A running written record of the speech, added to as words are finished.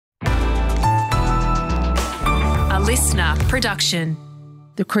listener production.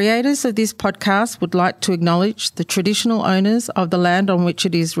 The creators of this podcast would like to acknowledge the traditional owners of the land on which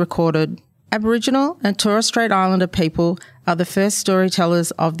it is recorded. Aboriginal and Torres Strait Islander people are the first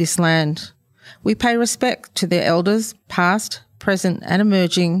storytellers of this land. We pay respect to their elders, past, present and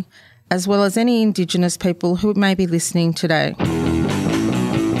emerging, as well as any Indigenous people who may be listening today.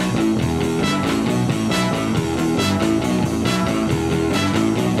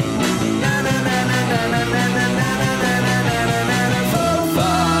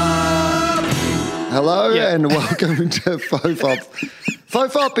 Hello and welcome to Fofop.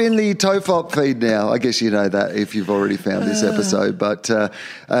 Fofop in the Tofop feed now. I guess you know that if you've already found this episode, but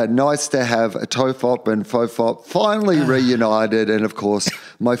nice to have Tofop and Fofop finally reunited, and of course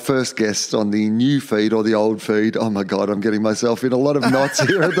my first guest on the new feed or the old feed. Oh my God, I'm getting myself in a lot of knots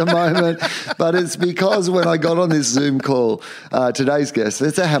here at the moment, but it's because when I got on this Zoom call, today's guest,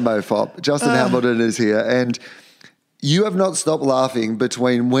 it's a Hamofop. Justin Hamilton is here, and you have not stopped laughing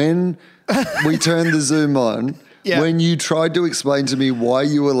between when we turned the Zoom on, when you tried to explain to me why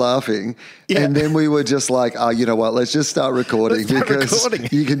you were laughing, and then we were just like, oh, you know what, let's just start recording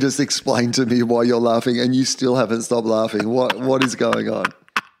because you can just explain to me why you're laughing, and you still haven't stopped laughing. What is going on?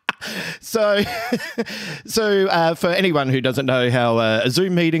 So for anyone who doesn't know how a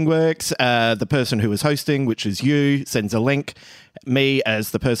Zoom meeting works, the person who is hosting, which is you, sends a link. Me,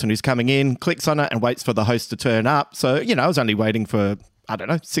 as the person who's coming in, clicks on it and waits for the host to turn up. So, you know, I was only waiting for,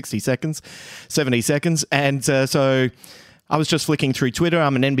 60 seconds, 70 seconds. And so I was just flicking through Twitter.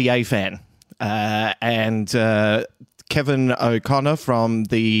 I'm an NBA fan. And Kevin O'Connor from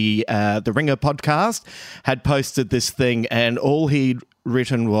the Ringer podcast had posted this thing, and all he'd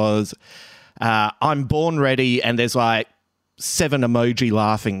written was, I'm born ready, and there's like 7 emoji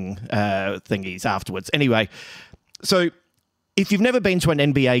laughing thingies afterwards. Anyway, so if you've never been to an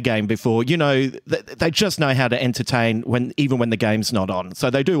NBA game before, you know, they just know how to entertain even when the game's not on. So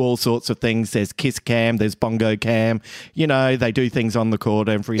they do all sorts of things. There's kiss cam, there's bongo cam. You know, they do things on the court,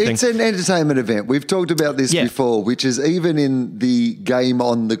 everything. It's an entertainment event. We've talked about this before, which is even in the game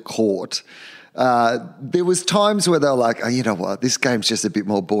on the court. There was times where they were like, oh, you know what, this game's just a bit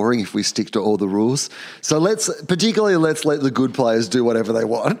more boring if we stick to all the rules. So let's let the good players do whatever they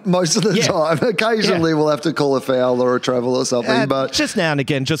want most of the time. Occasionally we'll have to call a foul or a travel or something. But just now and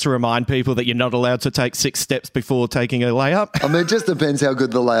again, just to remind people that you're not allowed to take 6 steps before taking a layup. I mean, it just depends how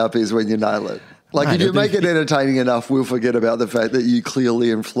good the layup is when you nail it. Like, if you make it entertaining enough, we'll forget about the fact that you clearly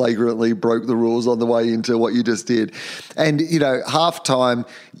and flagrantly broke the rules on the way into what you just did. And, you know, halftime,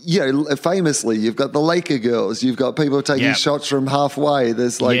 you know, famously, you've got the Laker girls, you've got people taking shots from halfway.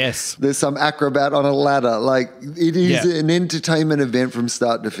 There's there's some acrobat on a ladder. Like, it is an entertainment event from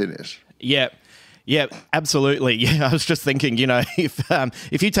start to finish. Yeah. Yeah, absolutely. Yeah, I was just thinking, you know,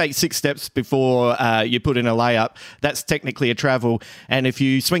 if you take 6 steps before you put in a layup, that's technically a travel. And if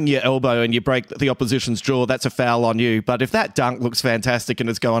you swing your elbow and you break the opposition's jaw, that's a foul on you. But if that dunk looks fantastic and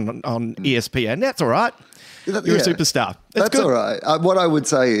it's going on ESPN, that's all right. You're a superstar. That's good. All right. What I would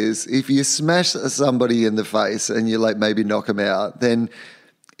say is if you smash somebody in the face and you like maybe knock them out, then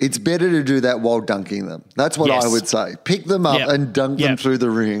it's better to do that while dunking them. That's what I would say. Pick them up and dunk them through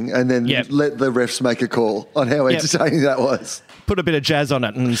the ring, and then let the refs make a call on how entertaining that was. Put a bit of jazz on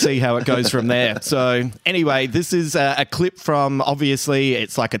it and see how it goes from there. So anyway, this is a clip from, obviously,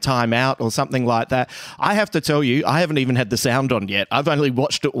 it's like a timeout or something like that. I have to tell you, I haven't even had the sound on yet. I've only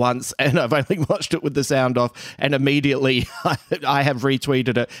watched it once, and I've only watched it with the sound off, and immediately I have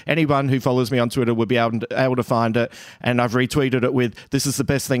retweeted it. Anyone who follows me on Twitter would be able to find it, and I've retweeted it with, this is the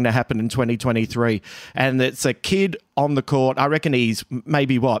best thing to happen in 2023. And it's a kid on the court. I reckon he's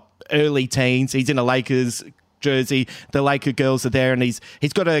maybe, early teens. He's in a Lakers jersey. The Laker girls are there, and he's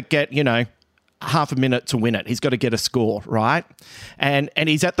got to get, you know, half a minute to win it. He's got to get a score, right? And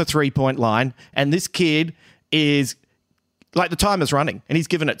he's at the 3-point line, and this kid is like, the timer's running, and he's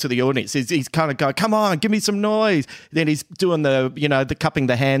giving it to the audience. He's kind of going, come on, give me some noise. Then he's doing the cupping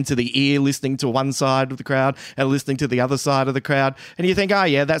the hand to the ear, listening to one side of the crowd and listening to the other side of the crowd. And you think, oh,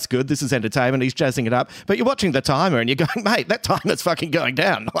 yeah, that's good. This is entertainment. He's jazzing it up. But you're watching the timer and you're going, mate, that timer's fucking going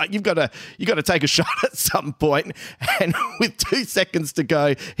down. Like, you've got to take a shot at some point. And with 2 seconds to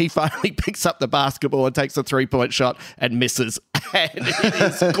go, he finally picks up the basketball and takes a 3-point shot and misses. And it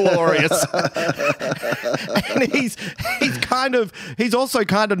is glorious. And he's also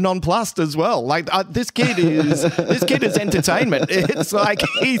kind of nonplussed as well. Like, this kid is entertainment. It's like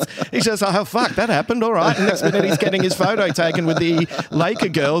he's just like, oh fuck, that happened, all right. And next minute he's getting his photo taken with the Laker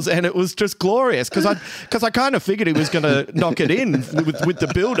girls, and it was just glorious because I kind of figured he was going to knock it in with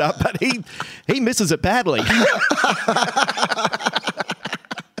the build up, but he misses it badly.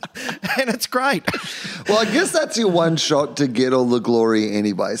 and it's great. Well, I guess that's your one shot to get all the glory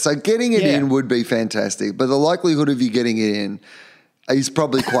anyway. So getting it in would be fantastic, but the likelihood of you getting it in is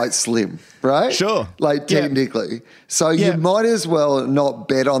probably quite slim, right? Sure. Like technically. So you might as well not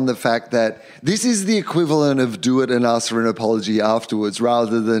bet on the fact that this is the equivalent of do it and ask for an apology afterwards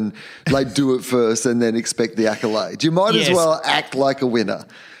rather than like do it first and then expect the accolade. You might as well act like a winner.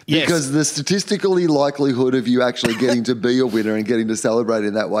 Because the statistically likelihood of you actually getting to be a winner and getting to celebrate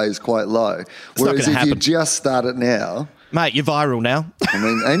in that way is quite low. Whereas if you just start it now... Mate, you're viral now. I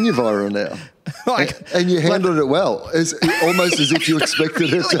mean, and you're viral now. And you handled it well, almost as if you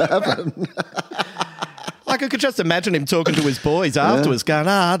expected it to happen. Like I could just imagine him talking to his boys afterwards going,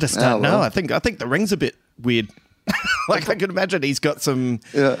 I just don't know. I think the ring's a bit weird. Like I could imagine he's got some.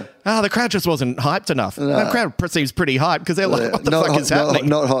 The crowd just wasn't hyped enough. No. The crowd seems pretty hyped because they're like, "What the fuck is happening?"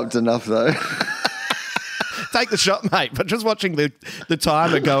 Not hyped enough though. Take the shot, mate. But just watching the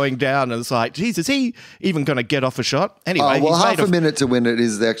timer going down, and it's like, geez, is he even going to get off a shot? Anyway, half a minute to win it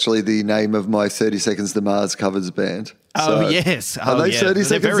is actually the name of my 30 Seconds to Mars covers band. So, yes. Are they 30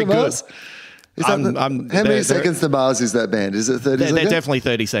 Seconds to Mars? Is how many seconds to Mars is that band? Is it 30 seconds? They're definitely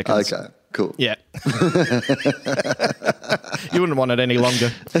 30 seconds. Okay, cool. Yeah. You wouldn't want it any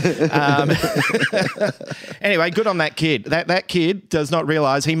longer. Anyway, good on that kid. That kid does not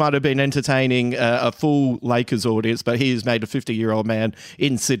realise he might have been entertaining a full Lakers audience, but he has made a 50-year-old man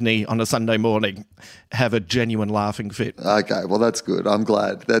in Sydney on a Sunday morning have a genuine laughing fit. Okay, well, that's good. I'm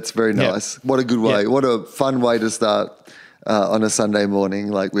glad. That's very nice. What a good way. What a fun way to start on a Sunday morning,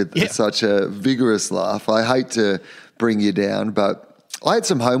 like with such a vigorous laugh. I hate to bring you down, but I had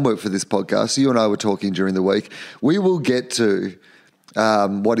some homework for this podcast. You and I were talking during the week. We will get to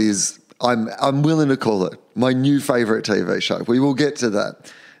what is, I'm willing to call it, my new favourite TV show. We will get to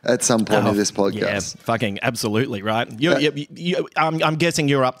that at some point in this podcast. Yeah, fucking absolutely, right? I'm guessing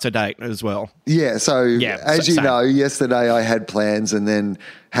you're up to date as well. Yeah, so as you know, yesterday I had plans and then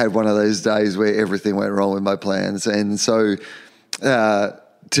had one of those days where everything went wrong with my plans. And so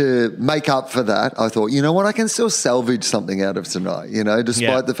to make up for that, I thought, you know what, I can still salvage something out of tonight,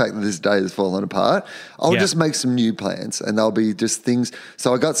 despite the fact that this day has fallen apart. I'll just make some new plans and they'll be just things.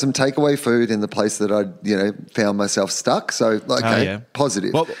 So I got some takeaway food in the place that I, found myself stuck. So,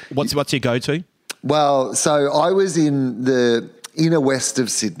 positive. What's your go-to? Well, so I was in the inner west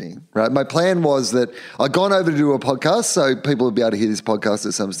of Sydney, right? My plan was that I'd gone over to do a podcast, so people will be able to hear this podcast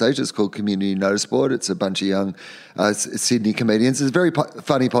at some stage. It's called Community Noticeboard. It's a bunch of young Sydney comedians. It's a very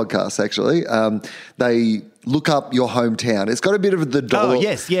funny podcast, actually. They look up your hometown. It's got a bit of the dollop. Oh,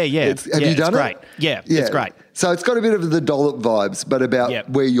 yes, yeah. Have you done it? Yeah, it's great. So it's got a bit of the dollop vibes, but about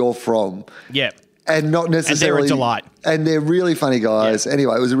where you're from. Yeah. And not necessarily... And they're a delight. And they're really funny guys. Yeah.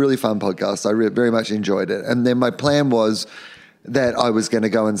 Anyway, it was a really fun podcast. I very much enjoyed it. And then my plan was that I was going to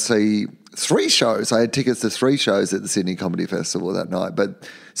go and see 3 shows. I had tickets to 3 shows at the Sydney Comedy Festival that night, but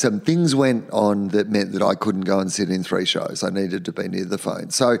some things went on that meant that I couldn't go and sit in 3 shows. I needed to be near the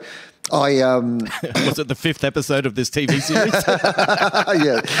phone. So I... Was it the 5th episode of this TV series?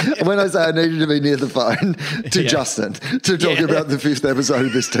 Yeah. When I say I needed to be near the phone to Justin to talk about the 5th episode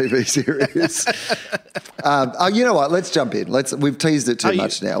of this TV series. You know what? Let's jump in. We've teased it too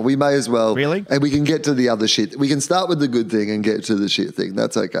much now. We may as well. Really? And we can get to the other shit. We can start with the good thing and get to the shit thing.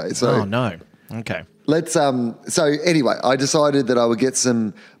 That's okay. So, no. Okay. Let's so anyway, I decided that I would get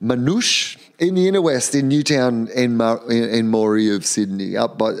some manouche in the inner west in Newtown in Moree of Sydney,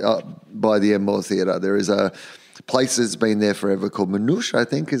 up by the Enmore Theatre. There is a place that's been there forever called Manouche, I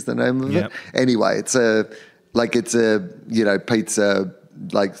think is the name of it. Anyway, it's a pizza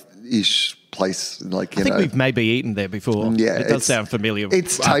ish place, I think we've maybe eaten there before. Yeah, it does sound familiar.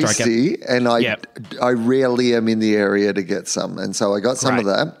 It's tasty, and I rarely am in the area to get some, and so I got some of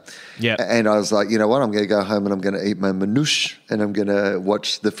that. Yeah, and I was like, you know what, I'm going to go home and I'm going to eat my manouche, and I'm going to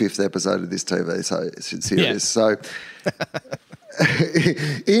watch the 5th episode of this TV series. Yeah. So,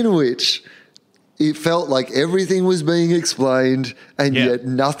 in which it felt like everything was being explained and yet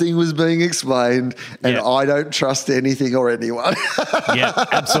nothing was being explained, and I don't trust anything or anyone. Yeah,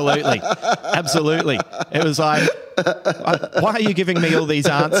 absolutely. Absolutely. It was like, why are you giving me all these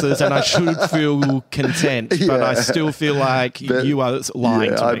answers and I should feel content, but I still feel like you are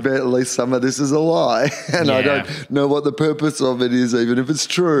lying to me. I bet at least some of this is a lie, and I don't know what the purpose of it is, even if it's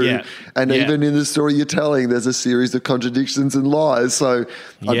true. Yeah. And even in the story you're telling, there's a series of contradictions and lies. So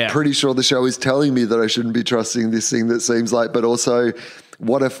I'm pretty sure the show is telling me that I shouldn't be trusting this thing that seems like, but also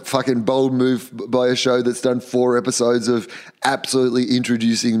what a fucking bold move by a show that's done 4 episodes of absolutely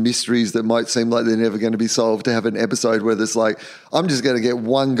introducing mysteries that might seem like they're never going to be solved, to have an episode where there's like, I'm just going to get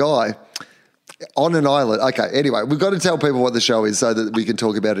one guy. On an island. Okay, anyway, we've got to tell people what the show is so that we can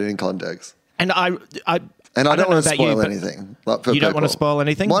talk about it in context. And I don't want to spoil anything. You don't want to spoil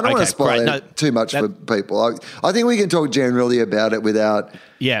anything? Well, I don't want to spoil too much for people. I think we can talk generally about it without,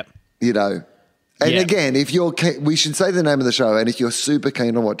 And again, if you're we should say the name of the show, and if you're super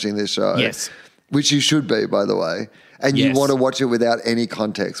keen on watching this show, which you should be, by the way, and you want to watch it without any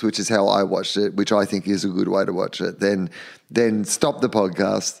context, which is how I watched it, which I think is a good way to watch it, then stop the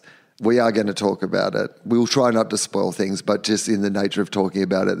podcast. We are going to talk about it. We'll try not to spoil things, but just in the nature of talking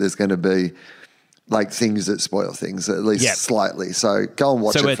about it, there's going to be like things that spoil things, at least slightly. So go and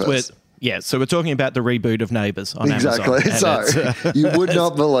watch it first. So we're talking about the reboot of Neighbours on Amazon. Exactly. So you would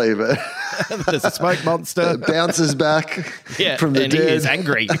not believe it. There's a smoke monster. Bounces back from the and dead. He is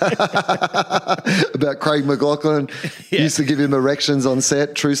angry. About Craig McLachlan. Used to give him erections on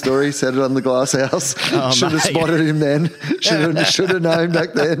set. True story. Said it on the Glass House. Should have spotted him then. Should have known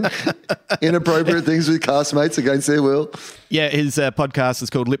back then. Inappropriate things with castmates against their will. Yeah, his podcast is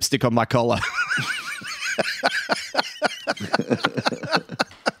called Lipstick on My Collar.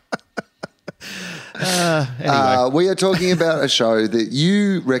 Anyway. We are talking about a show that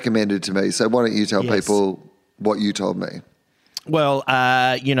you recommended to me. So why don't you tell people what you told me? Well,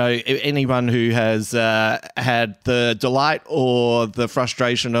 anyone who has had the delight or the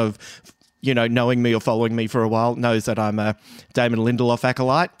frustration of, knowing me or following me for a while knows that I'm a Damon Lindelof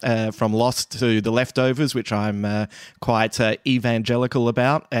acolyte from Lost to The Leftovers, which I'm quite evangelical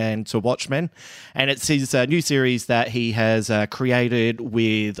about, and to Watchmen. And it's his new series that he has created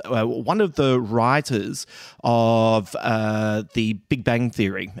with one of the writers of The Big Bang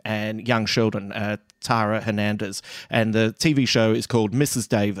Theory and Young Sheldon, Tara Hernandez. And the TV show is called Mrs.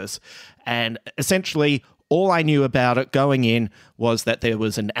 Davis. And essentially, all I knew about it going in was that there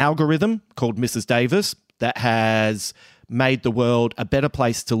was an algorithm called Mrs. Davis that has made the world a better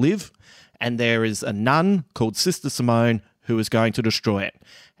place to live, and there is a nun called Sister Simone who is going to destroy it.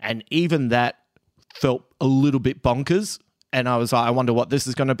 And even that felt a little bit bonkers, and I was like, I wonder what this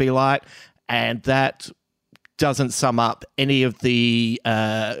is going to be like, and that doesn't sum up any of the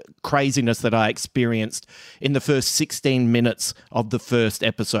craziness that I experienced in the first 16 minutes of the first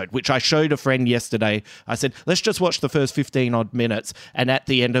episode, which I showed a friend yesterday. I said, let's just watch the first 15 odd minutes. And at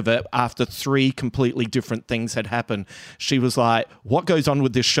the end of it, after 3 completely different things had happened, she was like, what goes on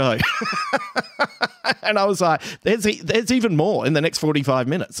with this show? And I was like, there's even more in the next 45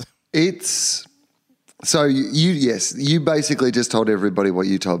 minutes. So you basically just told everybody what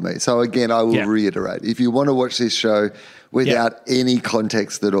you told me. So again, I will reiterate. If you want to watch this show without any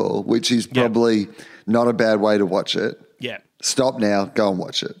context at all, which is probably not a bad way to watch it, stop now, go and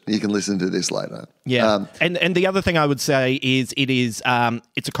watch it. You can listen to this later. Yeah. And the other thing I would say is it's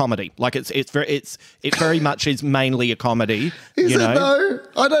a comedy. Like it very much is mainly a comedy. Is it though?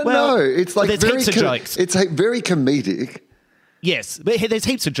 I don't know. It's like there's heaps of jokes. It's very comedic. Yes, but there's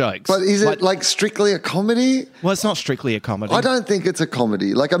heaps of jokes. But is it like strictly a comedy? Well, it's not strictly a comedy. I don't think it's a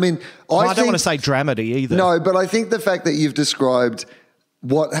comedy. Like, I mean, I don't want to say dramedy either. No, but I think the fact that you've described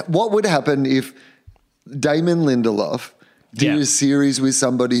what would happen if Damon Lindelof did a series with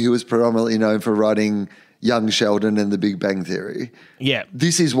somebody who was predominantly known for writing Young Sheldon and The Big Bang Theory. Yeah.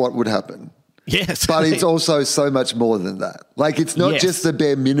 This is what would happen. Yes. But it's also so much more than that. Like, it's not just the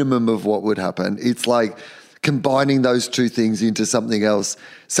bare minimum of what would happen. It's like combining those two things into something else,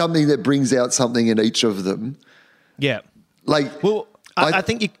 something that brings out something in each of them. Yeah. Like, well, I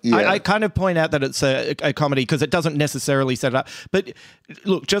think I kind of point out that it's a comedy because it doesn't necessarily set it up. But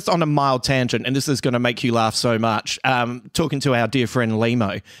look, just on a mild tangent, and this is going to make you laugh so much, talking to our dear friend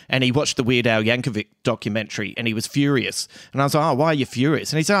Limo, and he watched the Weird Al Yankovic documentary, and he was furious. And I was like, oh, why are you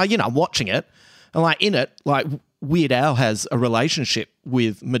furious? And he said, I'm watching it. And like in it, like Weird Al has a relationship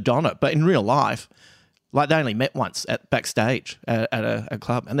with Madonna, but in real life, like they only met once backstage at a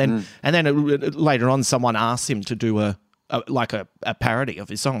club, and then later on, someone asked him to do a parody of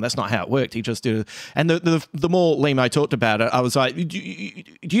his song. That's not how it worked. He just did it. And the more Limo talked about it, I was like, do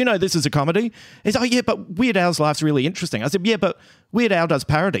you know this is a comedy? He's like, oh, yeah, but Weird Al's life's really interesting. I said, yeah, but Weird Al does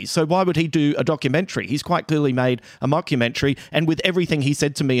parodies, so why would he do a documentary? He's quite clearly made a mockumentary, and with everything he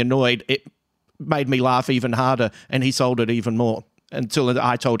said to me annoyed, it made me laugh even harder, and he sold it even more. Until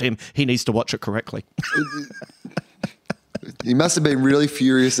I told him he needs to watch it correctly. He must have been really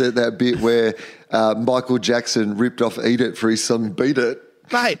furious at that bit where Michael Jackson ripped off Eat It for his song Beat It.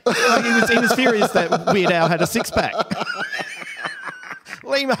 Mate, he was furious that Weird Al had a six-pack.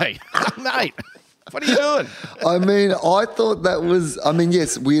 Lee, mate, what are you doing? I mean, I thought that was... I mean,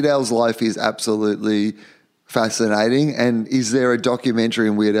 yes, Weird Al's life is absolutely fascinating. And is there a documentary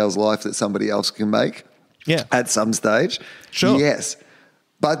in Weird Al's life that somebody else can make? Yeah. At some stage? Sure. Yes.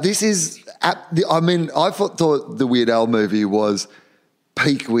 But this is, I thought the Weird Al movie was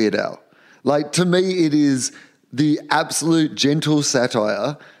peak Weird Al. Like, to me, it is the absolute gentle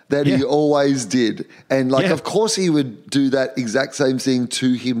satire that he always did. And, like, of course he would do that exact same thing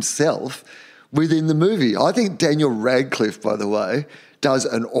to himself within the movie. I think Daniel Radcliffe, by the way, does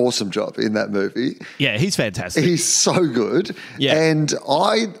an awesome job in that movie. Yeah, he's fantastic. He's so good. Yeah. And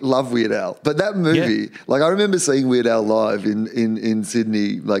I love Weird Al. But that movie, like, I remember seeing Weird Al live in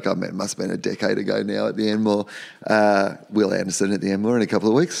Sydney, like, it must have been a decade ago now at the Enmore. Will Anderson at the Enmore in a couple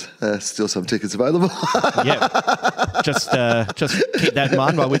of weeks. Still some tickets available. Yeah. Just keep that in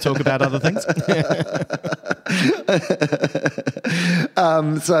mind while we talk about other things.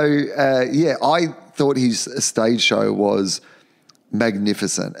 I thought his stage show was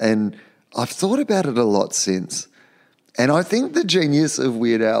magnificent, and I've thought about it a lot since. And I think the genius of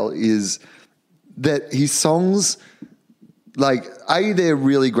Weird Al is that his songs, like, they're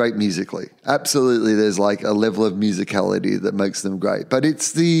really great musically. Absolutely, there's like a level of musicality that makes them great. But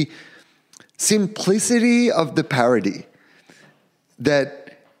it's the simplicity of the parody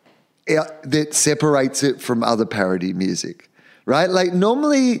that separates it from other parody music, right? Like,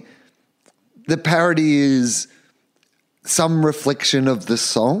 normally the parody is some reflection of the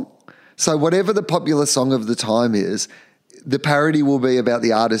song. So whatever the popular song of the time is, the parody will be about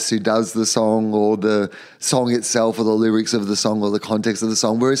the artist who does the song or the song itself or the lyrics of the song or the context of the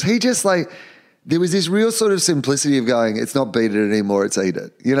song. Whereas he just, like, there was this real sort of simplicity of going, it's not beat it anymore, it's eat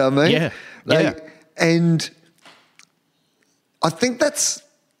it. You know what I mean? Yeah. Like, and I think that's,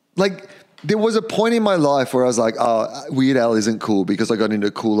 like, there was a point in my life where I was like, oh, Weird Al isn't cool, because I got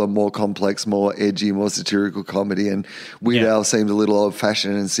into cooler, more complex, more edgy, more satirical comedy, and Weird Al seemed a little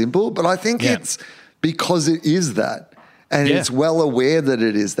old-fashioned and simple. But I think it's because it is that, and it's well aware that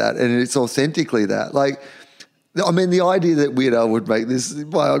it is that, and it's authentically that. Like, I mean, the idea that Weird Al would make this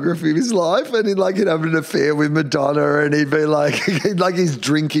biography of his life and he'd have an affair with Madonna, and he'd be like, like his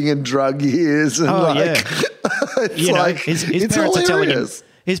drinking and drug years. And it's hilarious.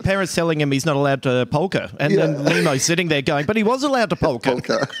 His parents telling him he's not allowed to polka. And then Nemo's sitting there going, but he was allowed to polka.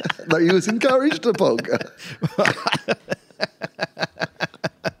 No, he was encouraged to polka.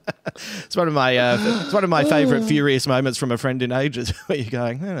 It's one of my favourite furious moments from a friend in ages where you're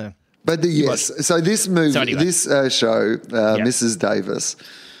going, oh. But so this movie, this show, Mrs. Davis,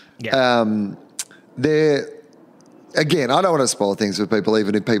 they're, again, I don't want to spoil things for people,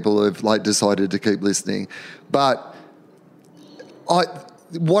 even if people have, like, decided to keep listening. But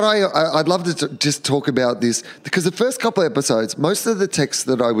I'd love to just talk about this, because the first couple of episodes, most of the texts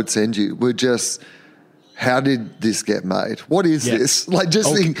that I would send you were just, how did this get made? What is this? Like,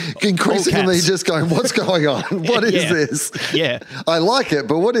 just increasingly just going, what's going on? What is this? Yeah. I like it,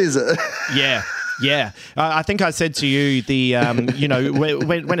 but what is it? Yeah. Yeah. I think I said to you, when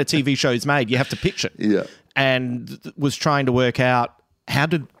a TV show is made, you have to pitch it. Yeah. And was trying to work out how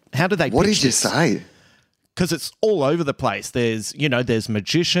did they pitch this? What did you say? Because it's all over the place. There's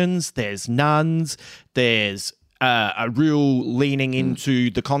magicians, there's nuns, there's a real leaning into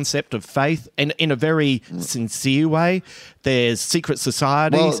the concept of faith in a very sincere way. There's secret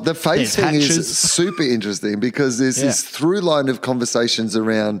societies. Well, the faith thing is super interesting, because there's this through line of conversations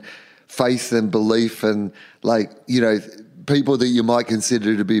around faith and belief, and, like, people that you might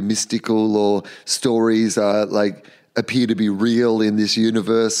consider to be mystical, or stories are, like, appear to be real in this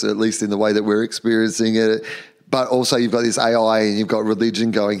universe, at least in the way that we're experiencing it. But also you've got this AI and you've got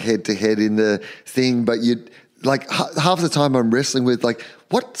religion going head to head in the thing. But half the time I'm wrestling with, like,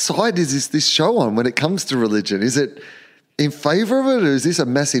 what side is this show on when it comes to religion? Is it in favor of it, or is this a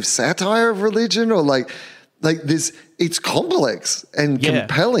massive satire of religion? Or like this, it's complex and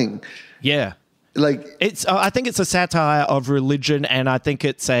compelling. Yeah. Like, I think it's a satire of religion, and I think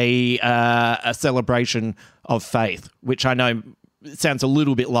it's a celebration of faith, which I know sounds a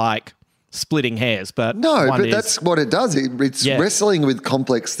little bit like splitting hairs, but that's what it does. It's wrestling with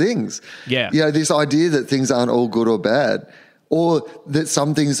complex things. Yeah, this idea that things aren't all good or bad, or that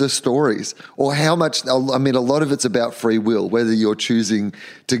some things are stories, or how much. I mean, a lot of it's about free will, whether you're choosing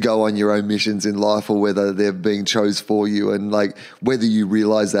to go on your own missions in life or whether they're being chose for you, and, like, whether you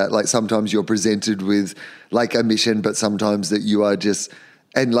realize that, like, sometimes you're presented with, like, a mission, but sometimes that you are just,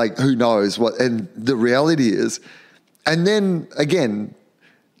 and, like, who knows what. And the reality is, and then again,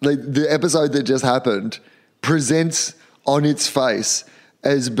 like, the episode that just happened presents on its face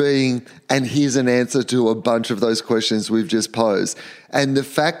as being, and here's an answer to a bunch of those questions we've just posed. And the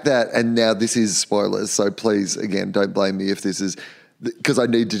fact that, and now this is spoilers, so please, again, don't blame me if this is, because I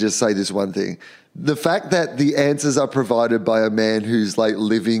need to just say this one thing. The fact that the answers are provided by a man who's, like,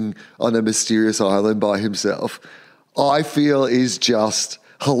 living on a mysterious island by himself, I feel is just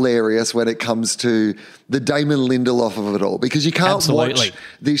hilarious when it comes to the Damon Lindelof of it all, because you can't watch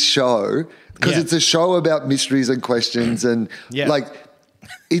this show because it's a show about mysteries and questions and like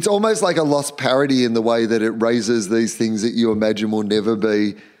it's almost like a lost parody in the way that it raises these things that you imagine will never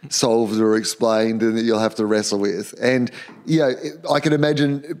be solved or explained and that you'll have to wrestle with. And, I can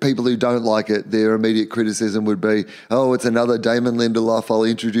imagine people who don't like it, their immediate criticism would be, oh, it's another Damon Lindelof, I'll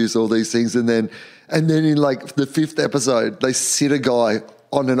introduce all these things. And then in like the 5th episode, they sit a guy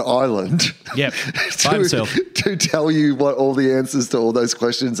on an island by himself to tell you what all the answers to all those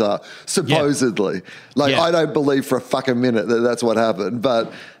questions are, supposedly. I don't believe for a fucking minute that that's what happened,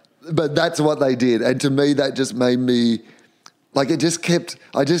 but that's what they did. And to me, that just made me, I just kept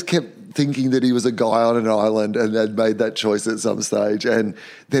thinking that he was a guy on an island and had made that choice at some stage, and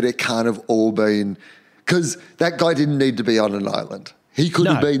that it can't have all been, because that guy didn't need to be on an island. He could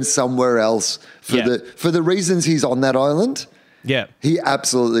have been somewhere else for the reasons he's on that island. Yeah, he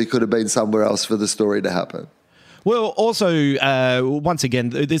absolutely could have been somewhere else for the story to happen. Well, also, once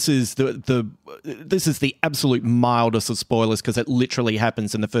again, this is the absolute mildest of spoilers because it literally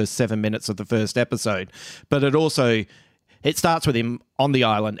happens in the first 7 minutes of the first episode. But it starts with him on the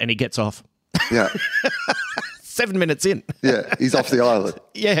island and he gets off. Yeah. 7 minutes in. Yeah, he's off the island.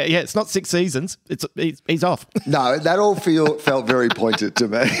 Yeah, it's not 6 seasons. He's off. No, that all felt very pointed to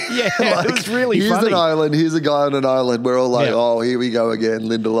me. Yeah, it was really funny. Here's an island, here's a guy on an island. We're all like, oh, here we go again,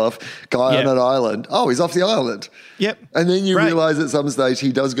 Lindelof. Guy on an island. Oh, he's off the island. Yep. And then you realise at some stage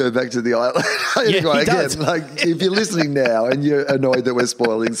he does go back to the island. Anyway, he does. If you're listening now and you're annoyed that we're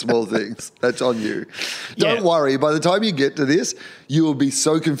spoiling small things, that's on you. Don't worry, by the time you get to this, you will be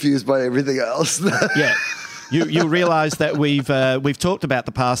so confused by everything else. Yeah. You'll realise that we've talked about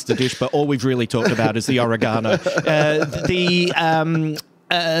the pasta dish, but all we've really talked about is the oregano.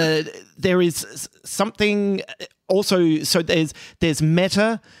 There is something also. So there's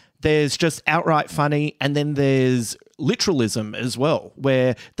meta, there's just outright funny, and then there's literalism as well,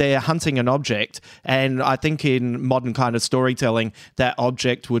 where they're hunting an object, and I think in modern kind of storytelling, that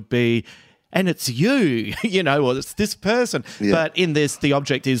object would be, and it's you, or it's this person. Yeah. But in this, the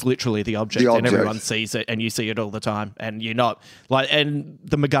object is literally the object, and everyone sees it, and you see it all the time, and you're not and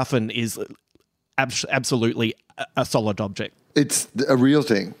the MacGuffin is absolutely a solid object. It's a real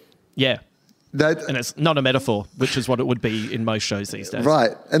thing. Yeah. And it's not a metaphor, which is what it would be in most shows these days.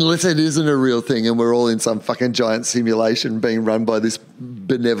 Right. Unless it isn't a real thing and we're all in some fucking giant simulation being run by this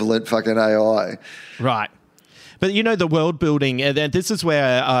benevolent fucking AI. Right. But the world building, and this is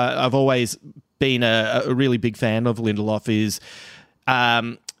where I've always been a really big fan of Lindelof is,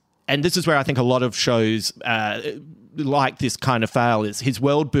 and this is where I think a lot of shows like this kind of fail, is his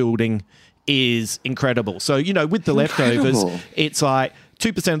world building is incredible. So, with The Leftovers, it's like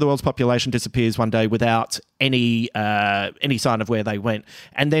 2% of the world's population disappears one day without any sign of where they went.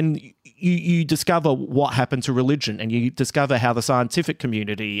 And then you discover what happened to religion, and you discover how the scientific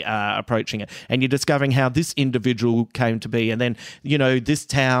community are approaching it, and you're discovering how this individual came to be. And then, this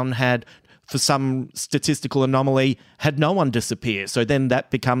town had, for some statistical anomaly, had no one disappear. So then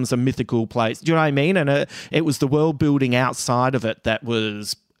that becomes a mythical place. Do you know what I mean? And it was the world building outside of it that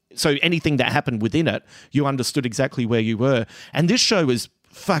was... So anything that happened within it, you understood exactly where you were. And this show is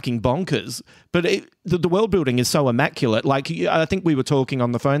fucking bonkers, but the world building is so immaculate. I think we were talking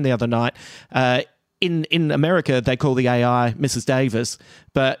on the phone the other night. In America, they call the AI Mrs. Davis,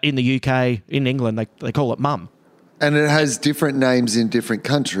 but in the UK, in England, they call it Mum. And it has different names in different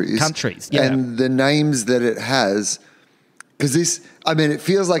countries. Yeah. And the names that it has, because it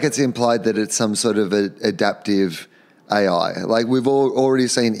feels like it's implied that it's some sort of adaptive AI. We've already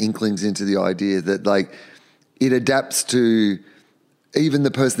seen inklings into the idea that it adapts to even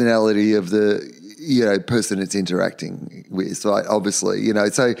the personality of the person it's interacting with. So obviously,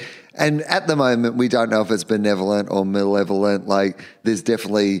 and at the moment we don't know if it's benevolent or malevolent. There's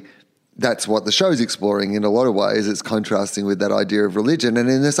definitely, that's what the show's exploring in a lot of ways. It's contrasting with that idea of religion. And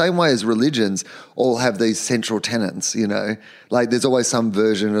in the same way as religions all have these central tenets, there's always some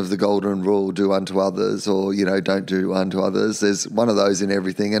version of the golden rule, do unto others, or, don't do unto others. There's one of those in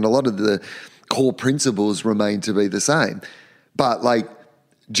everything. And a lot of the core principles remain to be the same. But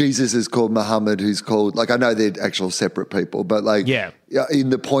Jesus is called Muhammad, who's called, I know they're actual separate people, but in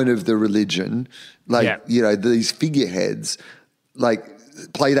the point of the religion, these figureheads,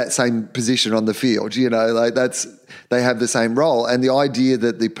 play that same position on the field, they have the same role. And the idea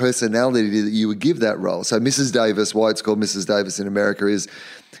that the personality that you would give that role. So Mrs. Davis, why it's called Mrs. Davis in America is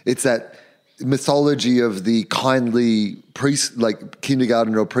it's that mythology of the kindly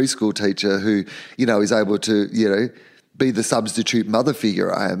kindergarten or preschool teacher who, is able to, be the substitute mother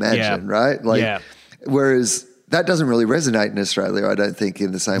figure, I imagine, right? Whereas that doesn't really resonate in Australia, I don't think,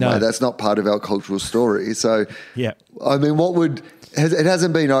 in the same way. That's not part of our cultural story. So, yeah. I mean, it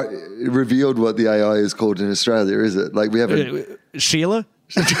hasn't been revealed what the AI is called in Australia, is it? Like, we haven't... Sheila?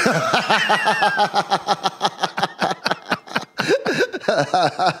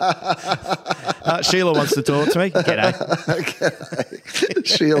 Sheila wants to talk to me. G'day. G'day.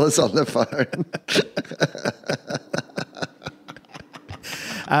 Sheila's on the phone.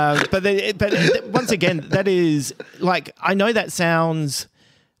 But once again, that is like, I know that sounds,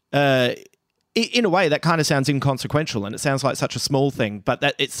 in a way, that kind of sounds inconsequential, and it sounds like such a small thing. But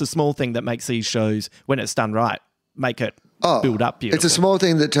that it's the small thing that makes these shows, when it's done right, make it build up beautifully. It's a small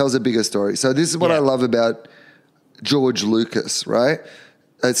thing that tells a bigger story. So this is what I love about George Lucas, right?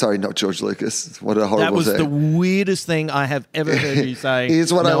 Sorry, not George Lucas. What a horrible thing. That was the weirdest thing I have ever heard you say.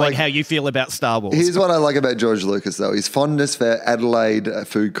 Here's what knowing how you feel about Star Wars. Here's what I like about George Lucas, though. His fondness for Adelaide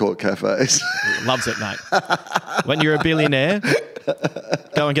food court cafes. Loves it, mate. When you're a billionaire,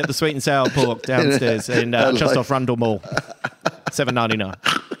 go and get the sweet and sour pork downstairs in just off Rundle Mall. $7.99.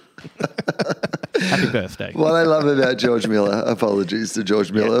 Happy birthday. What I love about George Miller, apologies to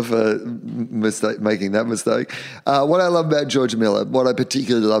George Miller for making that mistake. What I love about George Miller, what I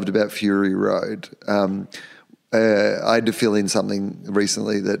particularly loved about Fury Road, I had to fill in something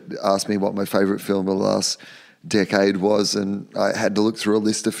recently that asked me what my favourite film of the last decade was, and I had to look through a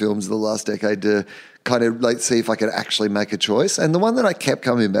list of films of the last decade to kind of like see if I could actually make a choice. And the one that I kept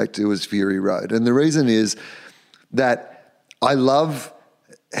coming back to was Fury Road. And the reason is that I love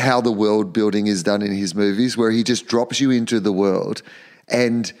how the world building is done in his movies, where he just drops you into the world,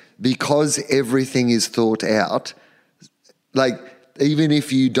 and because everything is thought out, like even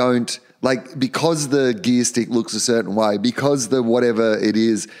if you don't, like because the gear stick looks a certain way, because the whatever it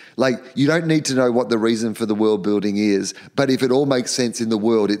is, like you don't need to know what the reason for the world building is, but if it all makes sense in the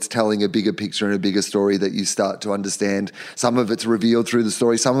world, it's telling a bigger picture and a bigger story that you start to understand. Some of it's revealed through the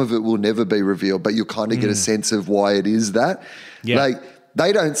story, some of it will never be revealed, but you'll kind of get a sense of why it is that. Yeah. Like,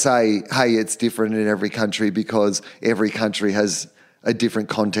 they don't say, hey, it's different in every country because every country has a different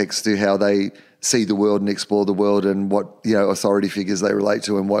context to how they see the world and explore the world, and what, you know, authority figures they relate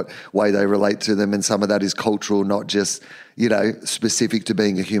to and what way they relate to them. And some of that is cultural, not just, you know, specific to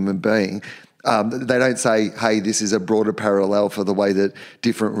being a human being. They don't say, hey, this is a broader parallel for the way that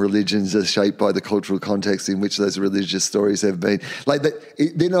different religions are shaped by the cultural context in which those religious stories have been. Like,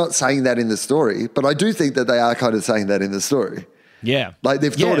 they're not saying that in the story, but I do think that they are kind of saying that in the story. Yeah. Like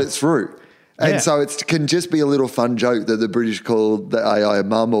they've thought it through. And so it can just be a little fun joke that the British call the AI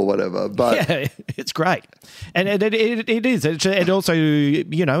mum or whatever. But yeah, it's great. And it is. It also,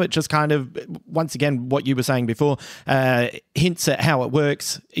 you know, it just kind of, once again, what you were saying before, hints at how it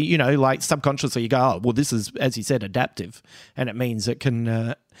works. You know, like subconsciously you go, oh, well, this is, as you said, adaptive. And it means it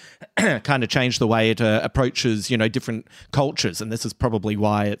can kind of change the way it approaches, you know, different cultures. And this is probably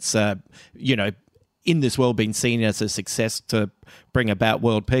why it's, you know, in this world being seen as a success to bring about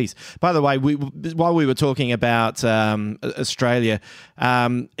world peace. By the way, while we were talking about Australia,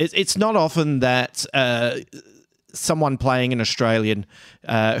 it's not often that someone playing an Australian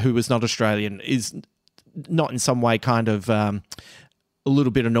who was not Australian is not in some way kind of a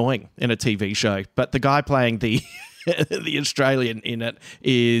little bit annoying in a TV show. But the guy playing the the Australian in it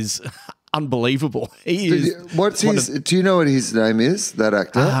is unbelievable. He is. Do you know what his name is? That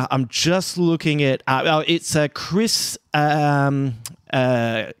actor? I'm just looking at. It's Chris. God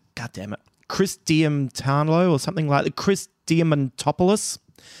damn it, Chris Diamantopoulos or something like that. Chris Diamantopoulos,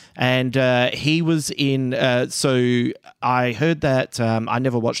 and he was in. So I heard that. I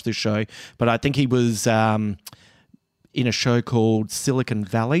never watched this show, but I think he was. In a show called Silicon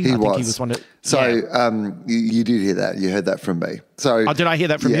Valley. He was one of... So you did hear that. You heard that from me. So did I hear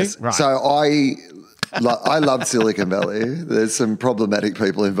that from you? Right. So I love Silicon Valley. There's some problematic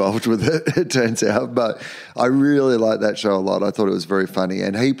people involved with it, it turns out. But I really like that show a lot. I thought it was very funny.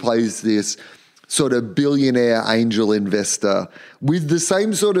 And he plays this sort of billionaire angel investor with the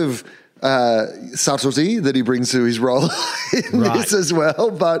same sort of subtlety that he brings to his role in this as well.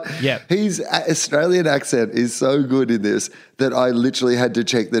 But his Australian accent is so good in this that I literally had to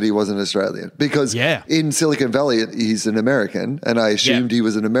check that he wasn't Australian, because in Silicon Valley he's an American, and I assumed he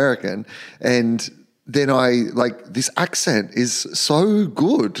was an American. And then this accent is so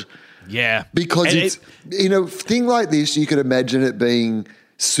good. Yeah. Because it's, in a thing like this, you could imagine it being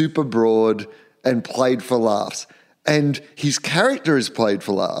super broad and played for laughs. And his character is played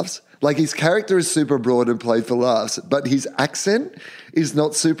for laughs. Like, his character is super broad and played for laughs, but his accent is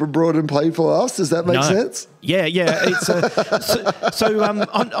not super broad and played for laughs. Does that make sense? Yeah. It's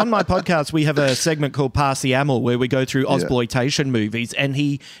on my podcast, we have a segment called Pass the Amel, where we go through Ozploitation movies, and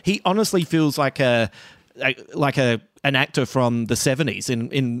he honestly feels like a like an actor from the 70s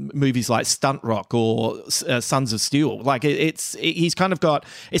in movies like Stunt Rock or Sons of Steel. Like he's kind of got,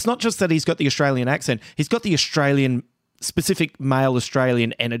 it's not just that he's got the Australian accent, he's got the specific male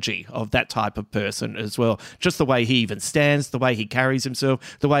Australian energy of that type of person as well. Just the way he even stands, the way he carries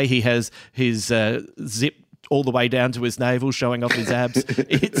himself, the way he has his zip all the way down to his navel, showing off his abs.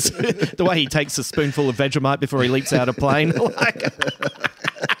 It's the way he takes a spoonful of Vegemite before he leaps out of plane.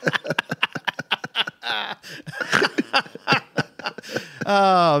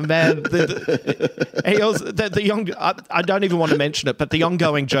 Oh man, the young. I don't even want to mention it, but the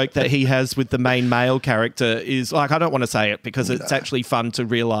ongoing joke that he has with the main male character is like, I don't want to say it because it's actually fun to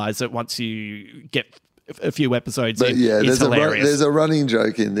realise that once you get a few episodes in, it's hilarious. There's a running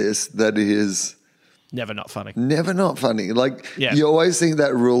joke in this that is never not funny. Never not funny. Like you always think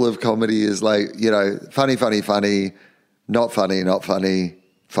that rule of comedy is like, funny, funny, funny, not funny, not funny.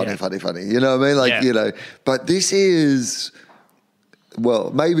 Funny, funny, funny. You know what I mean? Like, but this is,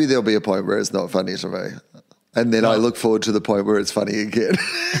 well, maybe there'll be a point where it's not funny to me. And then I look forward to the point where it's funny again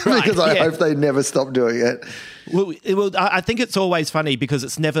because I hope they never stop doing it. Well, I think it's always funny because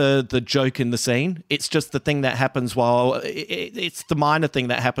it's never the joke in the scene. It's just the thing that happens while it's the minor thing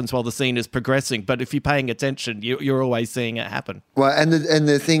that happens while the scene is progressing. But if you're paying attention, you're always seeing it happen. Well, and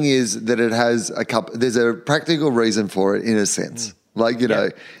the thing is that it has there's a practical reason for it in a sense. Like,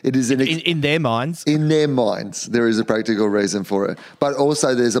 it is in their minds. In their minds, there is a practical reason for it. But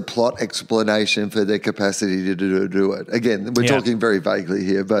also there's a plot explanation for their capacity to do it. Again, we're talking very vaguely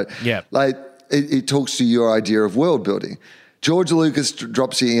here, but like it talks to your idea of world building. George Lucas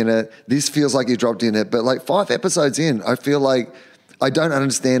drops you in it. This feels like he dropped in it. But like 5 episodes in, I feel like I don't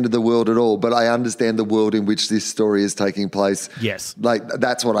understand the world at all, but I understand the world in which this story is taking place. Yes. Like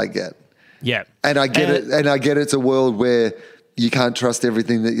that's what I get. Yeah. And I get it. And I get it's a world where you can't trust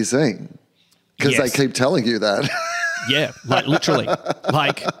everything that you're seeing because they keep telling you that. Yeah, like literally,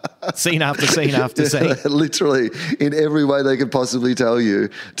 like scene after scene after scene. Literally, in every way they could possibly tell you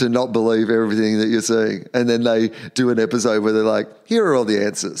to not believe everything that you're seeing. And then they do an episode where they're like, here are all the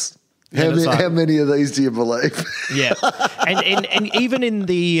answers. How many of these do you believe? Yeah, and even in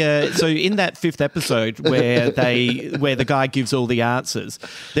the so in that 5th episode where the guy gives all the answers,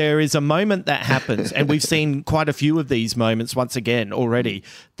 there is a moment that happens, and we've seen quite a few of these moments once again already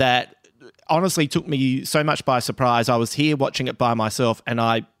that honestly took me so much by surprise. I was here watching it by myself, and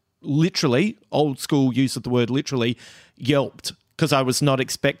I literally, old school use of the word literally, yelped because I was not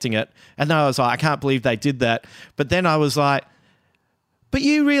expecting it, and then I was like, I can't believe they did that. But then I was like, but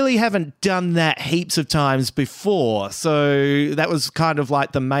you really haven't done that heaps of times before. So that was kind of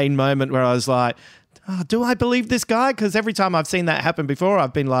like the main moment where I was like, oh, do I believe this guy? Because every time I've seen that happen before,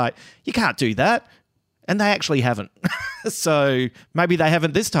 I've been like, you can't do that. And they actually haven't. So maybe they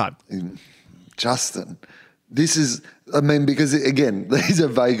haven't this time. Justin, this is, because again, these are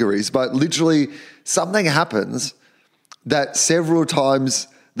vagaries, but literally something happens that several times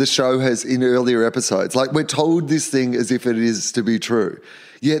the show has in earlier episodes. Like we're told this thing as if it is to be true.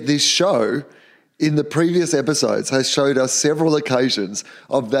 Yet this show in the previous episodes has showed us several occasions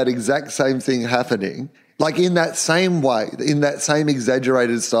of that exact same thing happening, like in that same way, in that same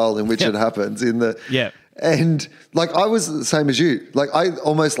exaggerated style in which it happens in the... Yeah. And like I was the same as you. Like I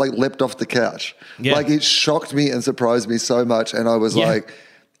almost like leapt off the couch. Yeah. Like it shocked me and surprised me so much. And I was like,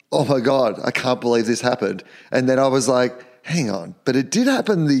 oh my God, I can't believe this happened. And then I was like, hang on, but it did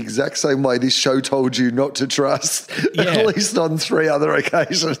happen the exact same way this show told you not to trust, at least on 3 other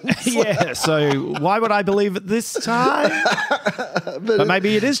occasions. Yeah, so why would I believe it this time? but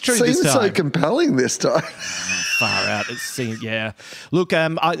maybe it is true this time. Seems so compelling this time. Far out. It seems, yeah. Look,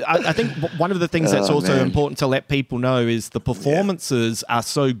 I think one of the things that's also important to let people know is the performances are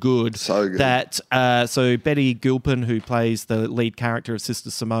so good. So good. That, so Betty Gilpin, who plays the lead character of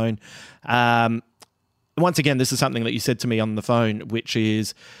Sister Simone, once again, this is something that you said to me on the phone, which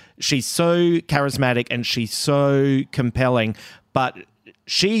is she's so charismatic and she's so compelling, but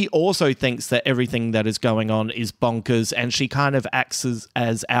she also thinks that everything that is going on is bonkers, and she kind of acts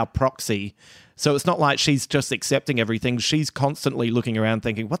as our proxy. So it's not like she's just accepting everything. She's constantly looking around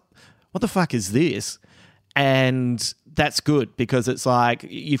thinking, what the fuck is this? And that's good because it's like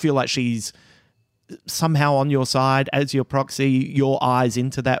you feel like she's somehow on your side as your proxy, your eyes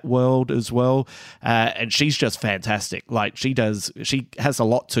into that world as well. And she's just fantastic. Like she has a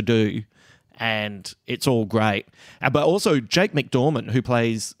lot to do and it's all great. But also Jake McDormand, who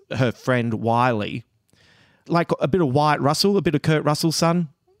plays her friend Wiley, like a bit of Wyatt Russell, a bit of Kurt Russell's son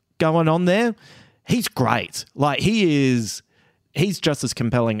going on there. He's great. Like he's just as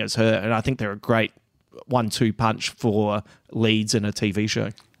compelling as her. And I think they're a great 1-2 punch for leads in a TV show.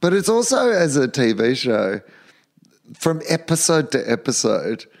 But it's also, as a TV show, from episode to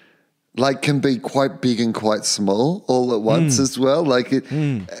episode, like, can be quite big and quite small all at once as well. Like,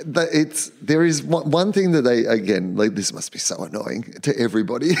 there is one thing that they, again, like, this must be so annoying to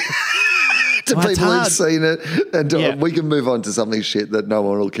everybody. To people who've seen it, and we can move on to something shit that no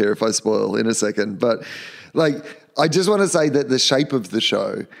one will care if I spoil in a second. But, like, I just want to say that the shape of the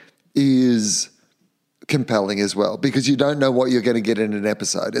show is compelling as well, because you don't know what you're going to get in an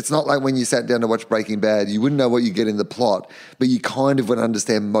episode. It's not like when you sat down to watch Breaking Bad, you wouldn't know what you get in the plot, but you kind of would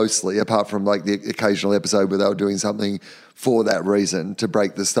understand mostly, apart from like the occasional episode where they were doing something for that reason to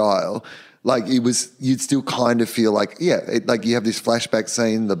break the style. Like, you'd still kind of feel like, like you have this flashback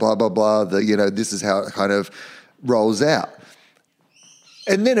scene, the blah, blah, blah, this is how it kind of rolls out.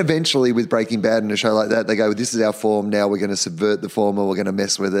 And then eventually with Breaking Bad and a show like that, they go, this is our form, now we're going to subvert the form or we're going to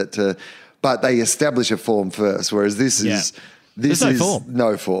mess with it. But they establish a form first, whereas this is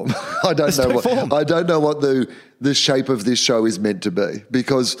no form. I don't know what the shape of this show is meant to be,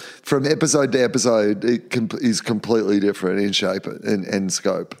 because from episode to episode, it is completely different in shape and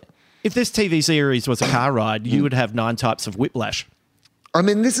scope. If this TV series was a car ride, you would have 9 types of whiplash. I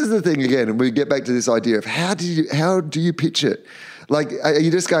mean, this is the thing again, and we get back to this idea of how do you pitch it? Like, are you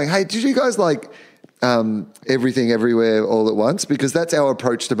just going, hey, did you guys like everything everywhere all at once? Because that's our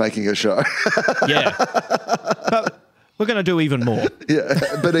approach to making a show. Yeah. But we're going to do even more. Yeah,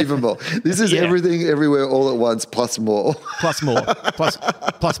 but even more. This is everything everywhere all at once plus more. Plus more.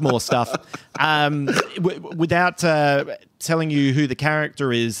 Plus more stuff. Without telling you who the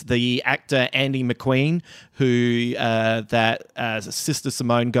character is, the actor Andy McQueen, who Sister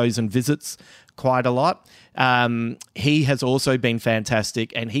Simone goes and visits quite a lot, he has also been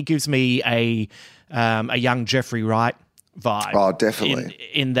fantastic, and he gives me a young Jeffrey Wright vibe. Oh, definitely.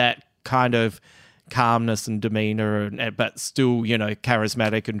 In that kind of calmness and demeanor, but still,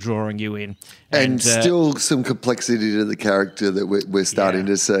 charismatic and drawing you in. And still some complexity to the character that we're starting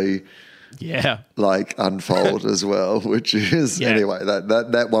to see. Yeah, like unfold as well, which is anyway.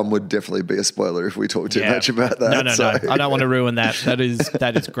 That one would definitely be a spoiler if we talk too much about that. No. I don't want to ruin that. That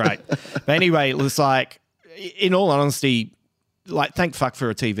is great. But anyway, it's like, in all honesty, like, thank fuck for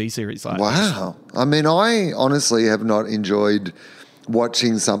a TV series like this. Wow. I mean, I honestly have not enjoyed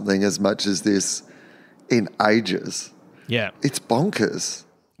watching something as much as this in ages. Yeah, it's bonkers.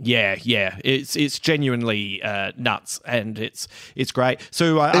 Yeah, it's genuinely nuts, and it's great.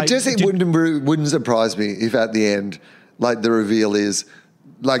 So wouldn't surprise me if at the end, like, the reveal is,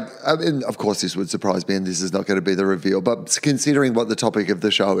 like, I mean, of course this would surprise me, and this is not going to be the reveal. But considering what the topic of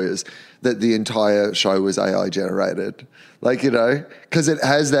the show is, that the entire show was AI generated, like, because it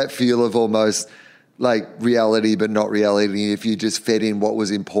has that feel of almost like reality, but not reality. If you just fed in what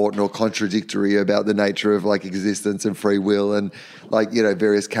was important or contradictory about the nature of, like, existence and free will and, like,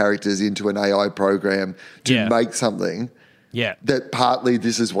 various characters into an AI program to make something. Yeah. That partly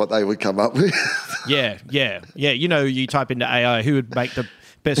this is what they would come up with. Yeah. You type into AI, who would make the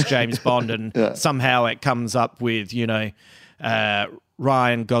best James Bond, and somehow it comes up with,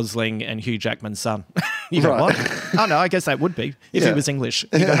 Ryan Gosling and Hugh Jackman's son. You go, what? Oh, no, I guess that would be if he was English.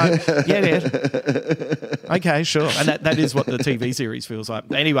 You go, yeah. Okay, sure. And that is what the TV series feels like.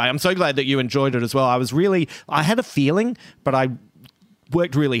 Anyway, I'm so glad that you enjoyed it as well. I had a feeling, but I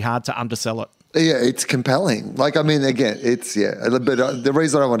worked really hard to undersell it. Yeah, it's compelling. Like, I mean, again, but the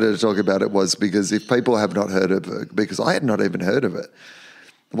reason I wanted to talk about it was because if people have not heard of it, because I had not even heard of it.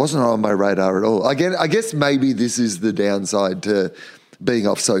 It wasn't on my radar at all. Again, I guess maybe this is the downside to being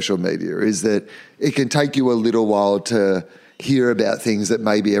off social media, is that it can take you a little while to hear about things that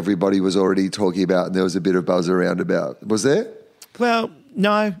maybe everybody was already talking about and there was a bit of buzz around about. Was there? Well,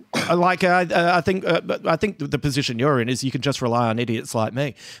 no. I think the position you're in is you can just rely on idiots like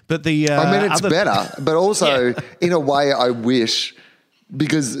me. But it's better, but also in a way I wish...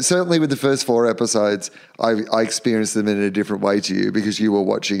 Because certainly with the first 4 episodes, I experienced them in a different way to you because you were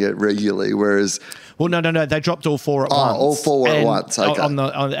watching it regularly, whereas... Well, no, they dropped all 4 at once. All 4 at once, okay.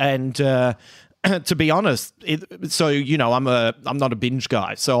 To be honest, I'm not a binge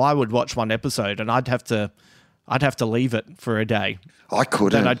guy, so I would watch one episode and I'd have to leave it for a day. I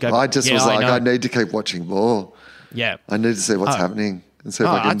couldn't. I need to keep watching more. Yeah. I need to see what's happening.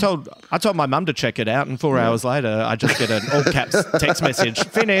 I told my mum to check it out, and 4 hours later, I just get an all caps text message,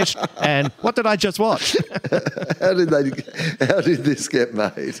 finished, and what did I just watch? How did this get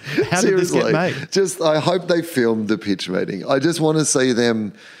made? Seriously, I hope they filmed the pitch meeting. I just want to see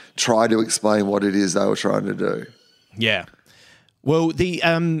them try to explain what it is they were trying to do. Yeah. Well,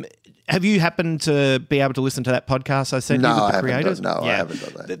 Have you happened to be able to listen to that podcast I sent you with the creators? I haven't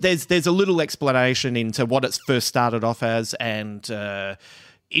done that. There's a little explanation into what it's first started off as, and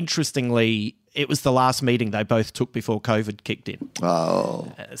interestingly, it was the last meeting they both took before COVID kicked in.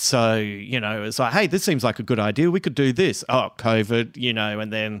 Oh. So, it's like, hey, this seems like a good idea. We could do this. Oh, COVID,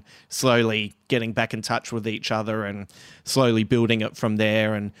 and then slowly getting back in touch with each other and slowly building it from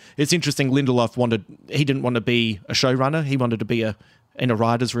there. And it's interesting, Lindelof he didn't want to be a showrunner. He wanted to be in a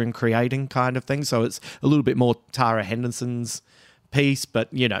writer's room creating kind of thing. So it's a little bit more Tara Henderson's piece, but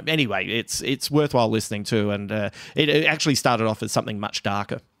anyway, it's worthwhile listening to, and it actually started off as something much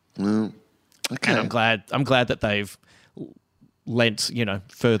darker. Okay. And I'm glad that they've lent,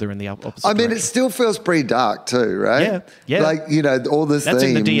 further in the opposite direction. It still feels pretty dark too, right? Yeah. Like, all the That's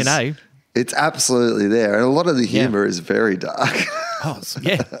themes. in the DNA. It's absolutely there. And a lot of the humor is very dark. Oh,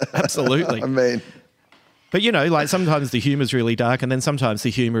 yeah, absolutely. But, like sometimes the humor's really dark, and then sometimes the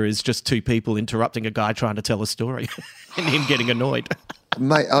humor is just two people interrupting a guy trying to tell a story and him getting annoyed.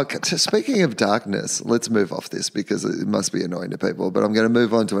 Mate, speaking of darkness, let's move off this because it must be annoying to people, but I'm going to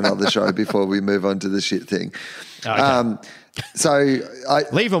move on to another show before we move on to the shit thing. Okay.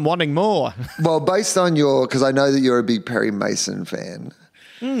 Leave them wanting more. Well, based on because I know that you're a big Perry Mason fan.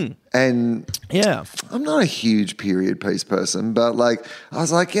 And yeah, I'm not a huge period piece person, but I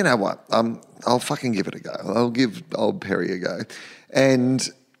was like, you know what? I'll fucking give it a go. I'll give old Perry a go. And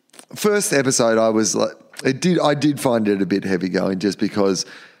first episode, I was like, I did find it a bit heavy going just because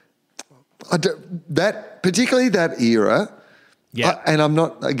particularly that era. Yeah. And I'm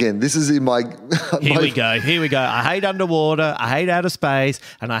not, again, this is in my... Here we go. I hate underwater, I hate outer space,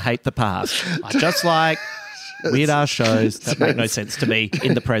 and I hate the past. I just like weird ass shows that make no sense to me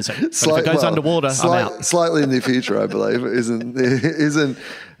in the present. But if it goes underwater, I'm out. Slightly in the future, I believe. Isn't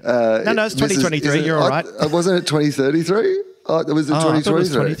no, it's 2023. You're all right. Wasn't it 2033? Oh, was it 2023? I thought it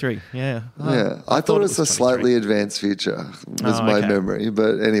was 23. Yeah. Yeah. I thought it was a slightly advanced future, was my memory.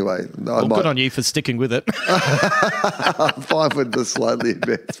 But anyway. Good on you for sticking with it. I'm fine with the slightly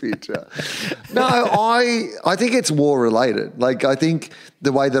advanced future. No, I think it's war related. I think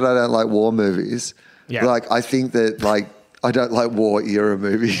the way that I don't like war movies, I think that I don't like war era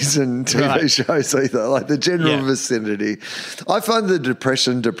movies and TV shows either. The general vicinity. I find the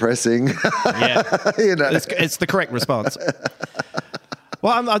depression depressing. Yeah. It's the correct response.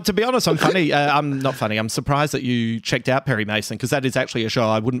 Well, to be honest, I'm funny. I'm not funny. I'm surprised that you checked out Perry Mason because that is actually a show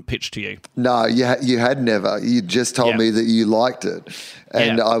I wouldn't pitch to you. No, you had never. You just told me that you liked it.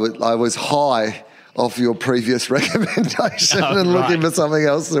 And I was high off your previous recommendation and looking for something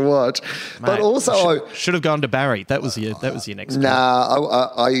else to watch. Mate, but also, should have gone to Barry. That was your next.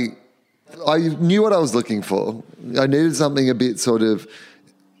 Nah, I knew what I was looking for. I needed something a bit sort of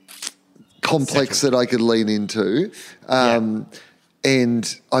complex that I could lean into.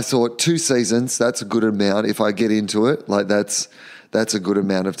 And I thought 2 seasons, that's a good amount. If I get into it, that's a good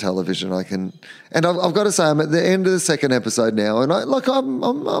amount of television I can. And I've got to say, I'm at the end of the second episode now, and I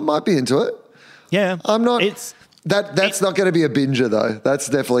might be into it. Yeah, I'm not. That's not going to be a binger though. That's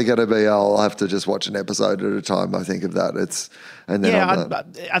definitely going to be. I'll have to just watch an episode at a time. I think of that.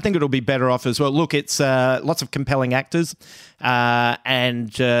 I think it'll be better off as well. Look, it's lots of compelling actors,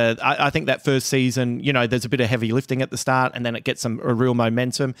 and I think that first season, there's a bit of heavy lifting at the start, and then it gets a real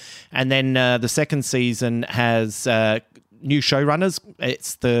momentum, and then the second season has new showrunners.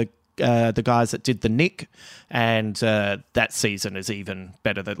 It's the guys that did The Nick, and that season is even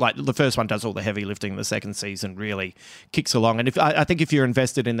better. The first one does all the heavy lifting, the second season really kicks along. And I think if you're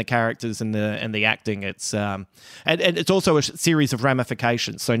invested in the characters and the acting, it's and it's also a series of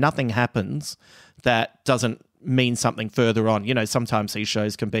ramifications. So nothing happens that doesn't mean something further on. Sometimes these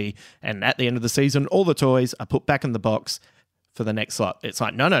shows can be, and at the end of the season, all the toys are put back in the box for the next lot. It's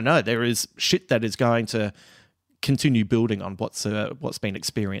like no, there is shit that is going to continue building on what's been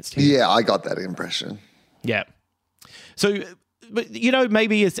experienced here. Yeah, I got that impression. Yeah. So, but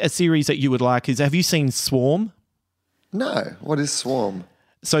maybe a series that you would like is, have you seen Swarm? No. What is Swarm?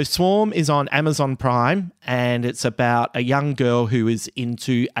 So Swarm is on Amazon Prime, and it's about a young girl who is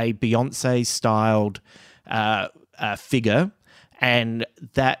into a Beyonce-styled figure. And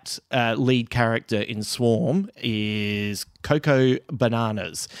that lead character in Swarm is Coco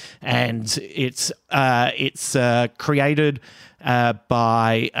Bananas, and it's created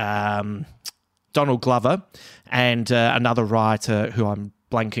by Donald Glover and another writer who I'm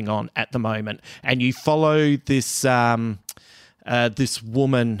blanking on at the moment. And you follow this this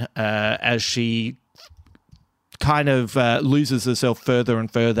woman as she kind of loses herself further and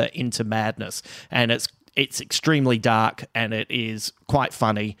further into madness, and it's extremely dark, and it is quite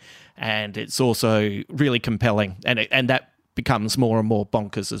funny, and it's also really compelling, and that becomes more and more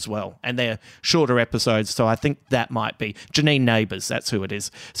bonkers as well. And they're shorter episodes, so I think that might be Janine Neighbours, that's who it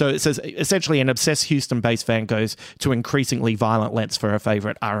is. So it says, essentially, an obsessed Houston-based fan goes to increasingly violent lengths for her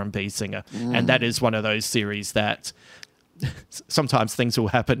favourite R&B singer. And that is one of those series that sometimes things will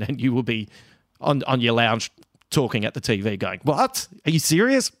happen and you will be on your lounge talking at the TV going, what? Are you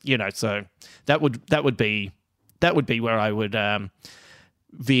serious? You know, so that would be where I would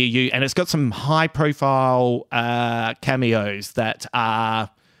veer you. And it's got some high-profile cameos that are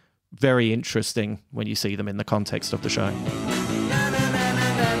very interesting when you see them in the context of the show.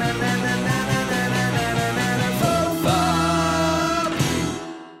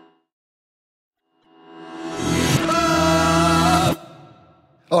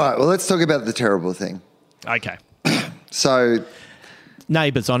 All right, well, let's talk about the terrible thing. Okay. So...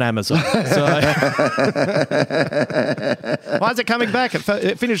 Neighbours on Amazon. So, why is it coming back?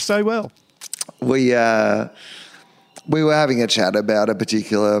 It finished so well. We were having a chat about a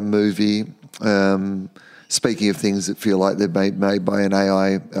particular movie. Speaking of things that feel like they're made by an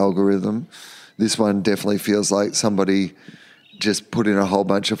AI algorithm, this one definitely feels like somebody just put in a whole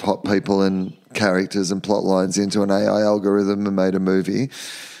bunch of hot people and characters and plot lines into an AI algorithm and made a movie.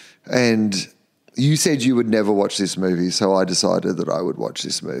 And you said you would never watch this movie, so I decided that I would watch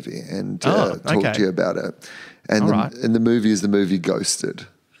this movie and talk to you about it. And the movie is the movie Ghosted.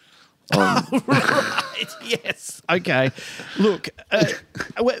 Right, yes. Okay. Look,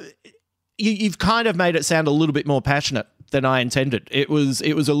 you've kind of made it sound a little bit more passionate than I intended. It was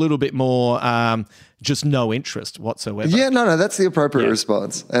a little bit more just no interest whatsoever. Yeah, no, that's the appropriate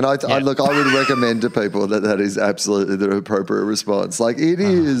response. And I would recommend to people that is absolutely the appropriate response. Like it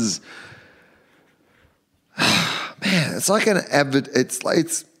is... Man, it's like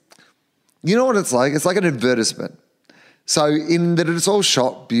it's you know what it's like? It's like an advertisement. So in that it's all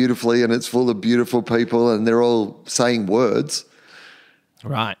shot beautifully and it's full of beautiful people and they're all saying words.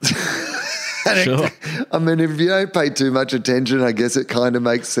 Right. Sure. I mean, if you don't pay too much attention, I guess it kind of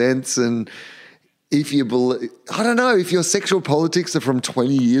makes sense. And if you believe, I don't know, if your sexual politics are from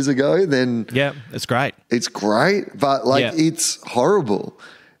 20 years ago, then... Yeah, it's great. It's great, but it's horrible.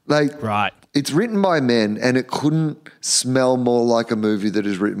 Like... Right. It's written by men, and it couldn't smell more like a movie that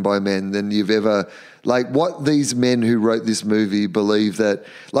is written by men than you've ever... Like, what these men who wrote this movie believe that...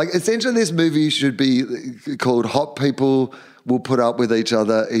 Like, essentially this movie should be called Hot People Will Put Up With Each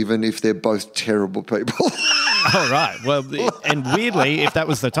Other Even If They're Both Terrible People. Oh, right. Well, and weirdly, if that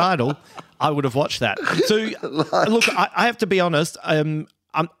was the title, I would have watched that. So, look, I have to be honest...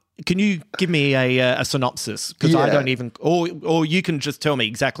 Can you give me a synopsis? Because I don't even... Or you can just tell me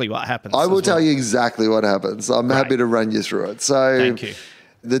exactly what happens. I will tell you exactly what happens. I'm happy to run you through it. So thank you.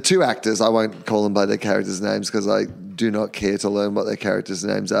 The two actors, I won't call them by their characters' names because I do not care to learn what their characters'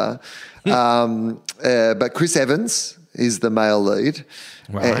 names are. But Chris Evans is the male lead.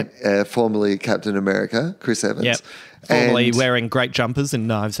 Right. And, formerly Captain America, Chris Evans. Yep. Formerly wearing great jumpers in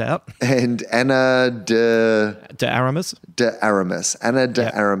Knives Out. And Ana de Armas. Ana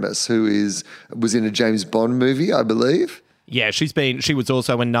de Armas, who was in a James Bond movie, I believe. Yeah, she was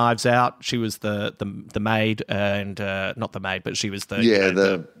also in Knives Out. She was the maid and not the maid, but she was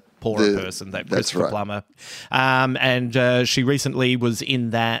the poorer person, that Christopher Plummer. And she recently was in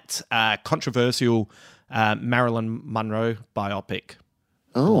that controversial Marilyn Monroe biopic.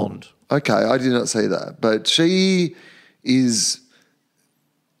 Oh, Blonde. Okay, I did not see that, but she is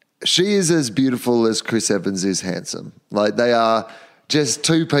as beautiful as Chris Evans is handsome. Like they are just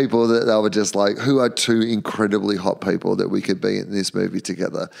two people that they were just like, who are two incredibly hot people that we could be in this movie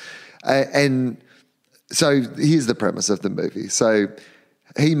together. And so here's the premise of the movie. So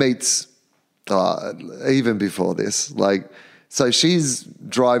he meets, even before this, so she's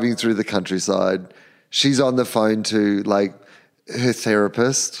driving through the countryside. She's on the phone to her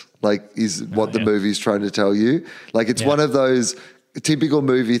therapist, is what the movie's trying to tell you. It's one of those typical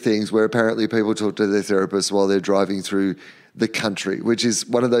movie things where apparently people talk to their therapist while they're driving through the country, which is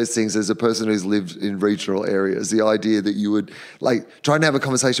one of those things as a person who's lived in regional areas, the idea that you would try and have a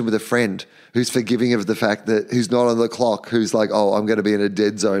conversation with a friend who's forgiving of the fact that who's not on the clock, who's like, oh, I'm going to be in a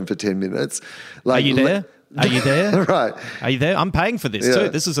dead zone for 10 minutes. Are you there? Are you there? Right. Are you there? I'm paying for this too.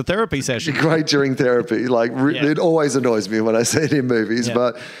 This is a therapy session. Great during therapy. It always annoys me when I see it in movies,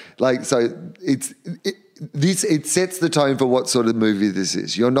 but so it sets the tone for what sort of movie this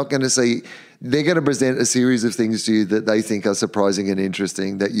is. You're not going to see, they're going to present a series of things to you that they think are surprising and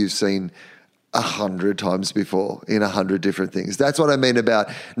interesting that you've seen 100 times before in 100 different things. That's what I mean about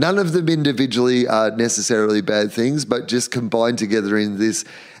none of them individually are necessarily bad things, but just combined together in this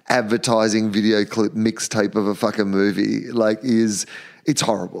advertising video clip mixtape of a fucking movie, it's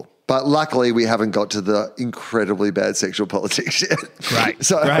horrible. But luckily, we haven't got to the incredibly bad sexual politics yet. Right.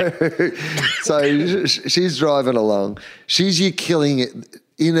 So she's driving along. She's you killing it.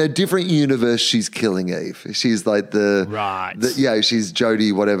 In a different universe, she's killing Eve. She's like she's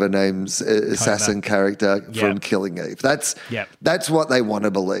Jodie, whatever name's assassin character from Killing Eve. That's what they want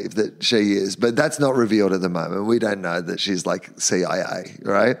to believe that she is, but that's not revealed at the moment. We don't know that she's like CIA,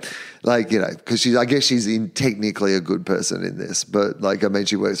 right? Like, you know, because I guess she's technically a good person in this, but like, I mean,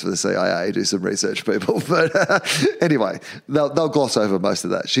 she works for the CIA, do some research people. But anyway, they'll gloss over most of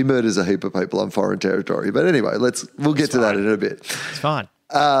that. She murders a heap of people on foreign territory. But anyway, we'll get to that in a bit. It's fine.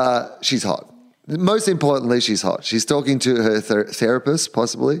 She's hot. Most importantly, she's hot. She's talking to her therapist,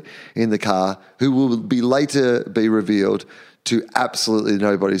 possibly, in the car, who will later be revealed to absolutely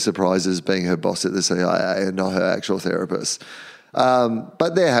nobody's surprise as being her boss at the CIA and not her actual therapist.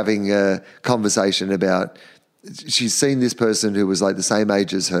 But they're having a conversation about, she's seen this person who was like the same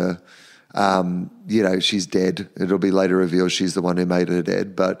age as her. You know, she's dead. It'll be later revealed she's the one who made her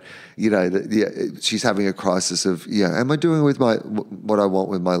dead. But, you know, she's having a crisis of, am I doing with what I want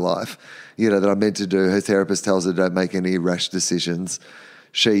with my life? You know, that I'm meant to do. Her therapist tells her don't make any rash decisions.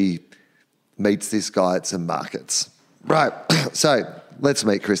 She meets this guy at some markets. Right. So let's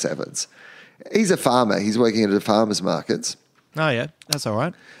meet Chris Evans. He's a farmer. He's working at the farmers markets. Oh, yeah. That's all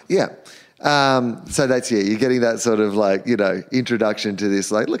right. Yeah. So that's, you're getting that sort of like, you know, introduction to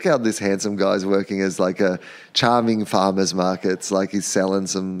this, like, look how this handsome guy's working as like a charming farmer's markets, like he's selling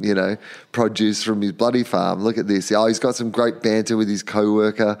some, you know, produce from his bloody farm. Look at this. Oh, he's got some great banter with his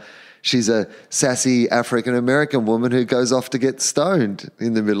co-worker. She's a sassy African-American woman who goes off to get stoned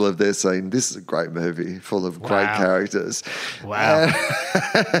in the middle of their scene. This is a great movie full of great characters. Wow.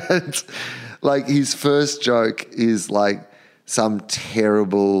 And, like, his first joke is like some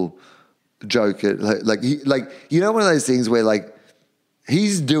terrible joke at, like you know, one of those things where like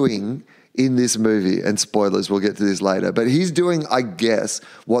he's doing in this movie, and spoilers, we'll get to this later, but he's doing, I guess,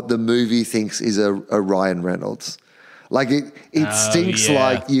 what the movie thinks is a Ryan Reynolds. Like it stinks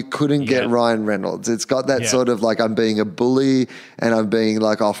like you couldn't get Ryan Reynolds. It's got that sort of like, I'm being a bully and I'm being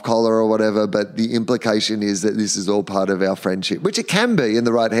like off collar or whatever, but the implication is that this is all part of our friendship, which it can be in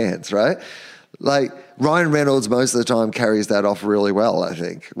the right hands, right? Like Ryan Reynolds most of the time carries that off really well, I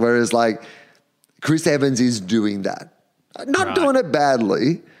think. Whereas like Chris Evans is doing that. Not doing it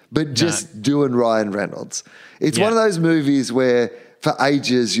badly, but just doing Ryan Reynolds. It's one of those movies where for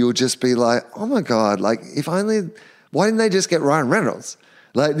ages you'll just be like, oh my God, like why didn't they just get Ryan Reynolds?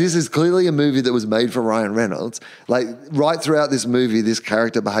 Like, this is clearly a movie that was made for Ryan Reynolds. Like, right throughout this movie, this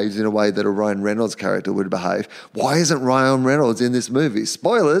character behaves in a way that a Ryan Reynolds character would behave. Why isn't Ryan Reynolds in this movie?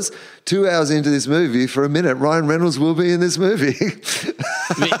 Spoilers, 2 hours into this movie, for a minute, Ryan Reynolds will be in this movie.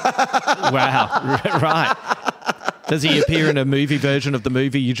 Wow. Right. Does he appear in a movie version of the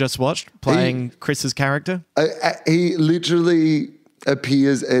movie you just watched, playing Chris's character? He literally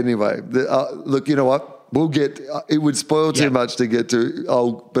appears anyway. Look, you know what? We'll get. It would spoil too much to get to.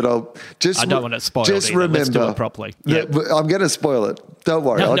 I'll just. I don't want to spoil. Just either. remember, let's do it properly. Yeah, I'm going to spoil it. Don't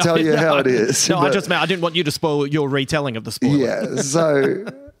worry. I'll tell you how it is. No, I didn't want you to spoil your retelling of the spoiler. Yeah.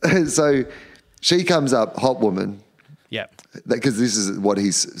 So she comes up, hot woman. Yeah. Because this is what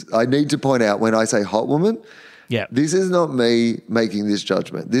I need to point out when I say hot woman. Yeah. This is not me making this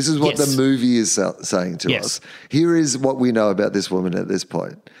judgment. This is what the movie is saying to us. Here is what we know about this woman at this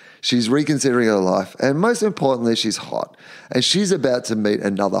point. She's reconsidering her life, and most importantly, she's hot, and she's about to meet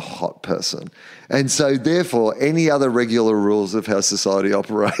another hot person. And so, therefore, any other regular rules of how society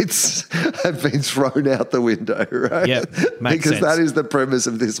operates have been thrown out the window, right? Yeah, makes because sense. that is the premise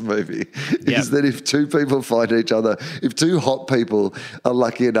of this movie, is that if two people find each other, if two hot people are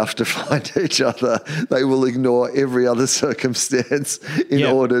lucky enough to find each other, they will ignore every other circumstance in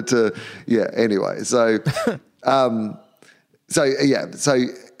order to, anyway. So,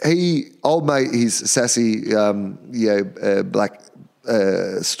 old mate, his sassy, black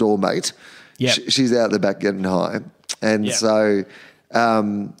store mate. Yeah, she's out the back getting high, and so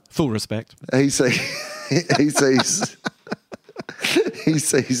full respect. He sees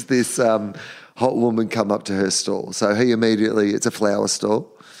this hot woman come up to her stall. So he immediately, it's a flower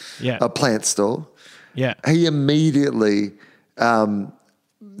stall, a plant stall. Yeah, he immediately.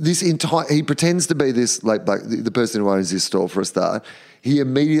 He pretends to be this, like the person who owns this store for a start. He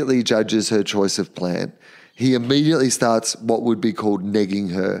immediately judges her choice of plant. He immediately starts what would be called negging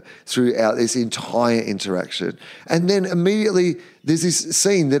her throughout this entire interaction. And then immediately there's this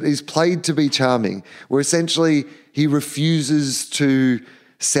scene that is played to be charming, where essentially he refuses to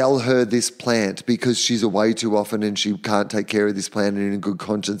sell her this plant because she's away too often and she can't take care of this plant, and in good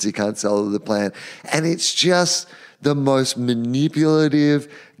conscience he can't sell her the plant. And it's just the most manipulative,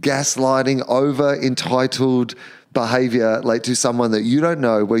 gaslighting, over-entitled behavior, like, to someone that you don't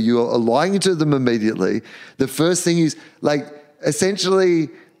know, where you are lying to them immediately. The first thing is, like, essentially,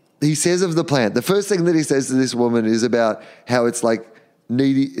 he says of the plant, the first thing that he says to this woman is about how it's like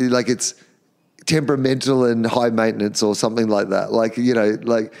needy, like it's temperamental and high maintenance or something like that. Like, you know,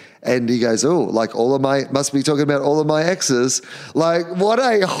 like, and he goes, oh, like must be talking about all of my exes. Like, what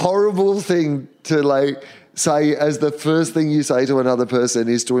a horrible thing to, like, say as the first thing you say to another person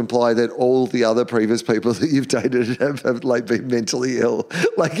is to imply that all the other previous people that you've dated have like been mentally ill.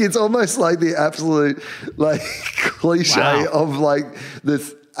 Like, it's almost like the absolute, like, cliche of, like,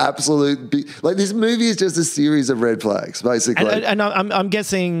 this absolute like, this movie is just a series of red flags, basically. And I'm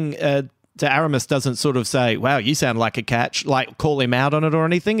guessing to Aramis doesn't sort of say, wow, you sound like a catch, like call him out on it or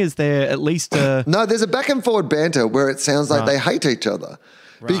anything. Is there at least a... No, there's a back and forward banter where it sounds like they hate each other.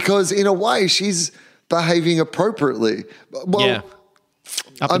 Right. Because in a way she's behaving appropriately. Well, yeah.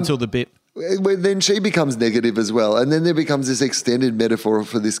 Up until the bit. Then she becomes negative as well. And then there becomes this extended metaphor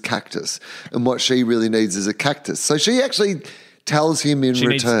for this cactus. And what she really needs is a cactus. So she actually tells him in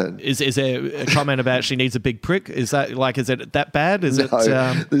return. Is there a comment about she needs a big prick? Is that, like, is it that bad? Is it?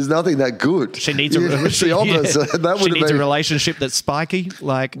 There's nothing that good. She needs a the opposite. Yeah. That she needs been, a relationship that's spiky.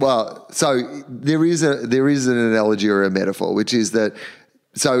 Like, well, so there is an analogy or a metaphor, which is that.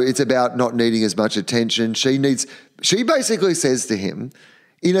 So it's about not needing as much attention. She basically says to him,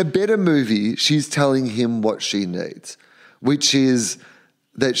 in a better movie, she's telling him what she needs, which is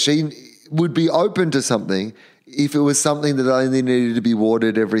that she would be open to something if it was something that only needed to be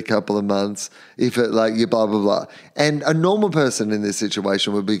watered every couple of months, if it, like, you blah, blah, blah. And a normal person in this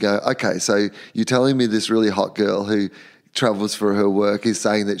situation would be go, okay, so you're telling me this really hot girl who travels for her work is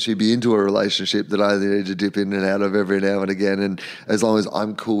saying that she'd be into a relationship that I only need to dip in and out of every now and again, and as long as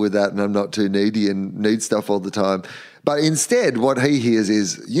I'm cool with that and I'm not too needy and need stuff all the time. But instead, what he hears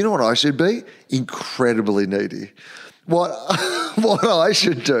is, you know what I should be? Incredibly needy. What I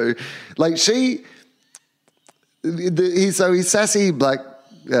should do, like, he's sassy black,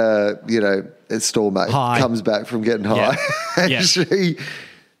 store mate comes back from getting high, and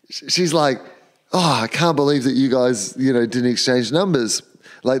she's like, oh, I can't believe that you guys, didn't exchange numbers.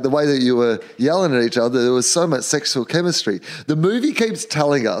 Like, the way that you were yelling at each other, there was so much sexual chemistry. The movie keeps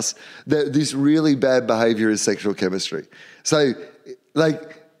telling us that this really bad behavior is sexual chemistry. So,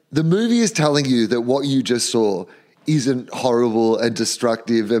 like, the movie is telling you that what you just saw isn't horrible and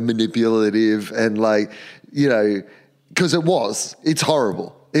destructive and manipulative and, like, because it's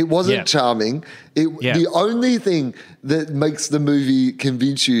horrible. It wasn't charming. The only thing that makes the movie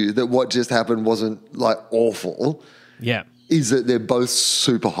convince you that what just happened wasn't, like, awful is that they're both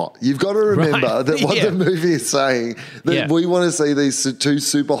super hot. You've got to remember that what the movie is saying, that we want to see these two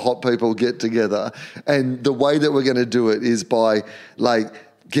super hot people get together, and the way that we're going to do it is by, like,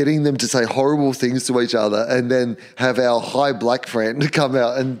 getting them to say horrible things to each other and then have our high black friend come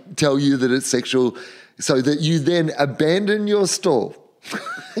out and tell you that it's sexual, so that you then abandon your stall.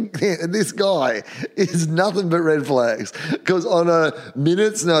 And this guy is nothing but red flags, because on a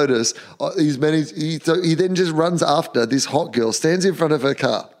minute's notice, he then just runs after this hot girl, stands in front of her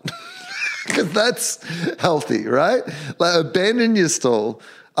car, because that's healthy, right? Like, abandon your stall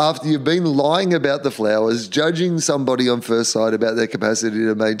after you've been lying about the flowers, judging somebody on first sight about their capacity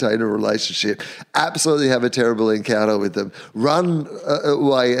to maintain a relationship, absolutely have a terrible encounter with them, run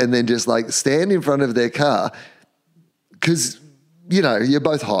away, and then just, like, stand in front of their car, because you're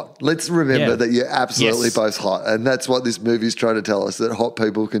both hot. Let's remember that you're absolutely both hot. And that's what this movie's trying to tell us, that hot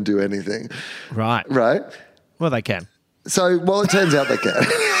people can do anything. Right. Right? Well, they can. So, it turns out they can.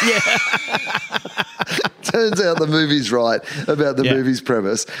 Turns out the movie's right about the movie's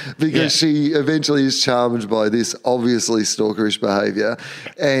premise, because she eventually is charmed by this obviously stalkerish behaviour,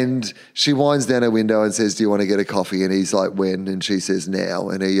 and she winds down her window and says, do you want to get a coffee? And he's like, when? And she says, now.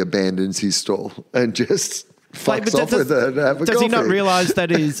 And he abandons his stall and just fucks off with her and have a coffee. Does he not realise that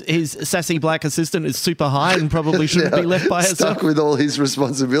his sassy black assistant is super high and probably shouldn't be left by herself? Stuck with all his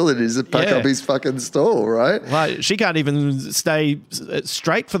responsibilities to pack up his fucking stall, right? Well, she can't even stay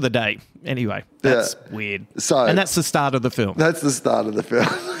straight for the day. Anyway, that's weird. So, and that's the start of the film. That's the start of the film.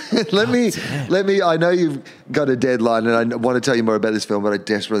 Let me, I know you've got a deadline and I want to tell you more about this film, but I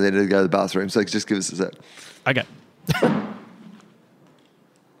desperately need to go to the bathroom, so just give us a sec. Okay.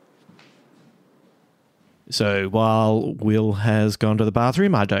 So while Will has gone to the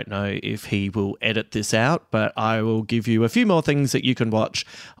bathroom, I don't know if he will edit this out, but I will give you a few more things that you can watch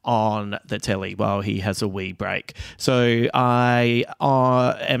on the telly while he has a wee break. So I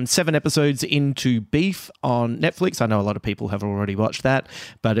am 7 episodes into Beef on Netflix. I know a lot of people have already watched that,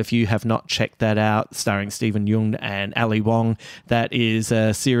 but if you have not checked that out, starring Stephen Yeun and Ali Wong, that is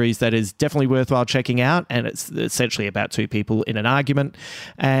a series that is definitely worthwhile checking out, and it's essentially about 2 people in an argument.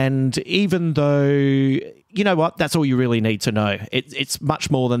 And even though, you know what, that's all you really need to know. It's much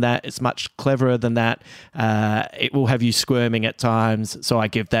more than that. It's much cleverer than that. It will have you squirming at times, so I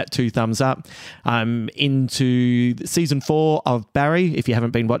give that 2 thumbs up. I'm into season 4 of Barry. If you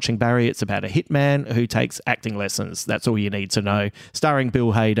haven't been watching Barry, it's about a hitman who takes acting lessons. That's all you need to know. Starring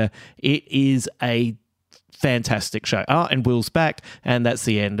Bill Hader. It is a fantastic show. Oh, and Will's back, and that's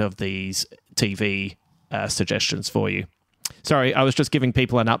the end of these TV suggestions for you. Sorry, I was just giving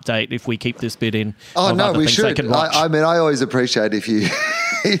people an update if we keep this bit in. Oh, no, we should. I mean, I always appreciate if you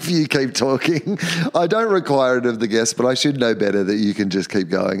if you keep talking. I don't require it of the guests, but I should know better that you can just keep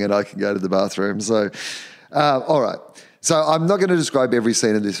going and I can go to the bathroom. So, all right. So I'm not going to describe every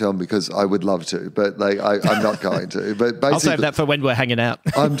scene in this film because I would love to, but like I'm not going to. But basically, I'll save that for when we're hanging out.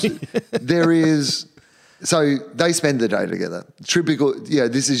 There is... So they spend the day together. Typical,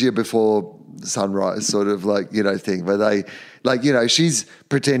 this is your before sunrise sort of thing where they, she's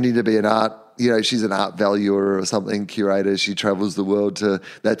pretending to be an art, she's an art valuer or something, curator. She travels the world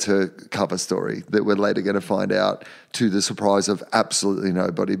that's her cover story that we're later going to find out, to the surprise of absolutely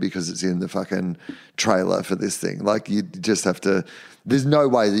nobody, because it's in the fucking trailer for this thing. Like, you just have to, there's no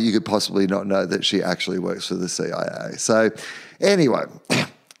way that you could possibly not know that she actually works for the CIA. So anyway,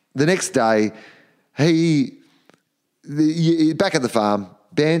 the next day, back at the farm,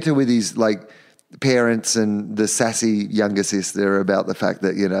 banter with his parents and the sassy younger sister about the fact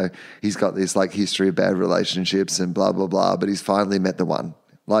that, he's got this history of bad relationships and blah, blah, blah, but he's finally met the one.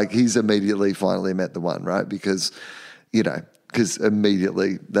 He's immediately finally met the one, right? Because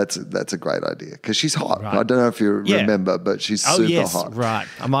immediately that's a great idea, because she's hot. Right. I don't know if you remember, but she's super hot. Right.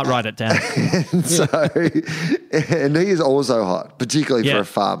 I might write it down. and he is also hot, particularly for a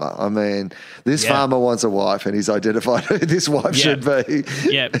farmer. I mean, this farmer wants a wife, and he's identified who this wife should be.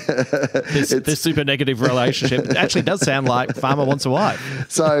 Yeah. This super negative relationship. It actually does sound like farmer wants a wife.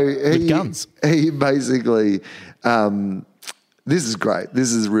 So with guns. He basically... this is great.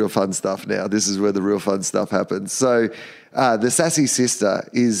 This is real fun stuff now. This is where the real fun stuff happens. So the sassy sister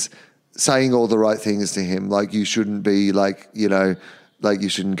is saying all the right things to him. You shouldn't be you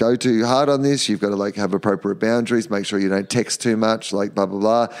shouldn't go too hard on this. You've got to have appropriate boundaries. Make sure you don't text too much, blah, blah,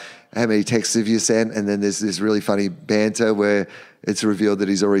 blah. How many texts have you sent? And then there's this really funny banter where it's revealed that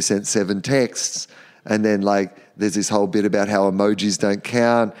he's already sent 7 texts. And then there's this whole bit about how emojis don't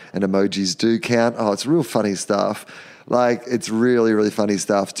count and emojis do count. Oh, it's real funny stuff. It's really, really funny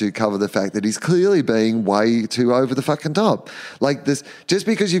stuff to cover the fact that he's clearly being way too over the fucking top. This, just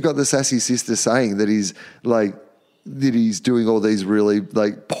because you've got the sassy sister saying that he's that he's doing all these really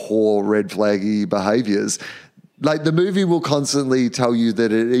poor red flaggy behaviors, the movie will constantly tell you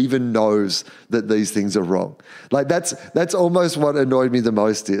that it even knows that these things are wrong. That's almost what annoyed me the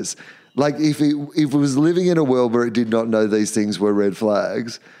most is, if it was living in a world where it did not know these things were red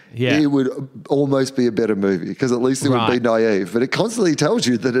flags, it would almost be a better movie, because at least it would be naive. But it constantly tells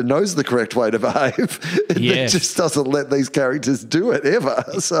you that it knows the correct way to behave. It just doesn't let these characters do it ever.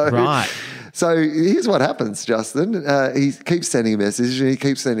 So here's what happens, Justin. He keeps sending messages and he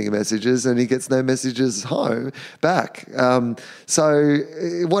keeps sending messages and he gets no messages back. So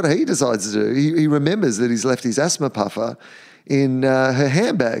what he decides to do, he remembers that he's left his asthma puffer in her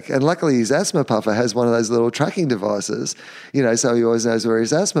handbag, and luckily his asthma puffer has one of those little tracking devices, so he always knows where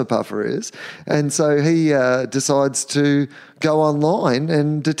his asthma puffer is. And so he decides to go online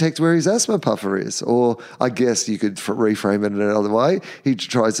and detect where his asthma puffer is, or I guess you could reframe it another way. He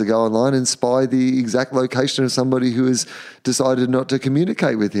tries to go online and spy the exact location of somebody who has decided not to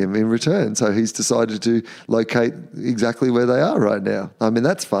communicate with him in return. So he's decided to locate exactly where they are right now. I mean,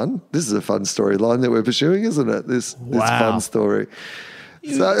 that's fun. This is a fun storyline that we're pursuing, isn't it? This fun story.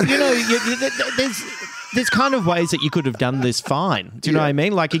 So there's kind of ways that you could have done this fine. Do you know what I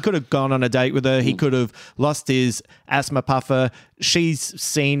mean? He could have gone on a date with her. He could have lost his asthma puffer. She's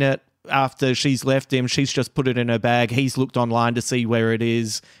seen it after she's left him. She's just put it in her bag. He's looked online to see where it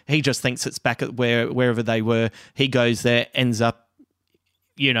is. He just thinks it's back at wherever they were. He goes there, ends up,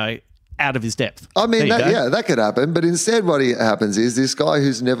 out of his depth. I mean, that could happen. But instead what happens is this guy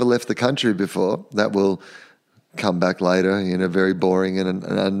who's never left the country before, that will come back later in a very boring and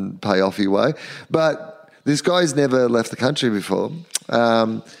unpayoffy way. But this guy's never left the country before.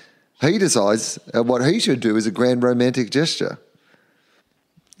 he decides what he should do is a grand romantic gesture.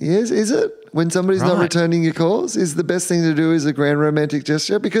 Yes, is it? When somebody's not returning your calls, is the best thing to do is a grand romantic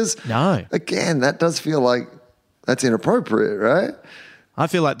gesture? Because, again, that does feel like that's inappropriate, right? I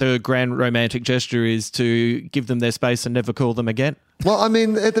feel like the grand romantic gesture is to give them their space and never call them again. Well, I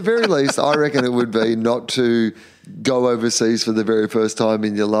mean, at the very least, I reckon it would be not to go overseas for the very first time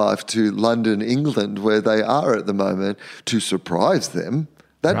in your life to London, England, where they are at the moment, to surprise them.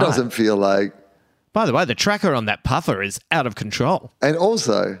 That doesn't feel like... By the way, the tracker on that puffer is out of control. And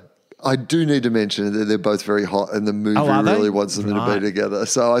also, I do need to mention that they're both very hot and the movie really wants them to be together.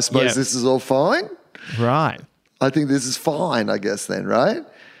 So I suppose this is all fine. Right. I think this is fine, I guess, then, right?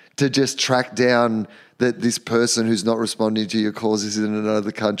 To just track down that this person who's not responding to your calls is in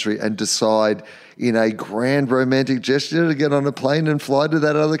another country and decide in a grand romantic gesture to get on a plane and fly to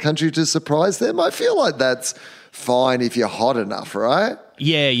that other country to surprise them. I feel like that's fine if you're hot enough, right?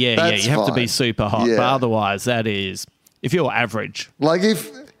 Yeah. You have to be super hot, but otherwise that is, if you're average.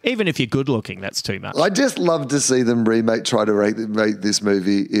 Even if you're good looking, that's too much. I just love to see them try to make this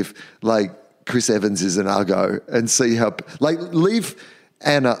movie if, like, Chris Evans is an Argo and see how, like, leave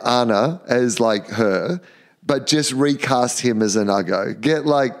Anna as, like, her, but just recast him as an Argo. Get,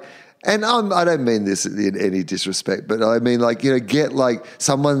 like, and I don't mean this in any disrespect, but I mean, like, you know, get, like,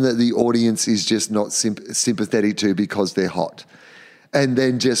 someone that the audience is just not sympathetic to because they're hot. And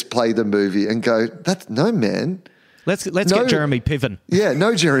then just play the movie and go, man. Let's get Jeremy Piven. Yeah,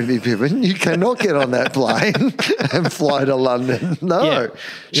 no Jeremy Piven. You cannot get on that plane and fly to London. No.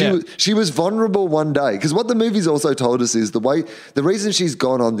 She was vulnerable one day. Because what the movie's also told us is the reason she's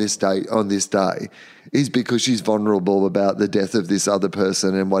gone on this day is because she's vulnerable about the death of this other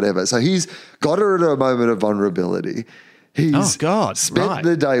person and whatever. So he's got her at a moment of vulnerability. He's spent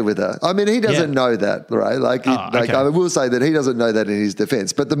the day with her. I mean, he doesn't know that, right? I will say that he doesn't know that in his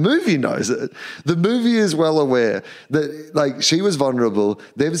defense, but the movie knows it. The movie is well aware that, like, she was vulnerable.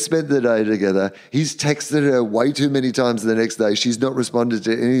 They've spent the day together. He's texted her way too many times the next day. She's not responded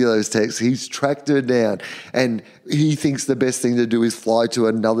to any of those texts. He's tracked her down, and he thinks the best thing to do is fly to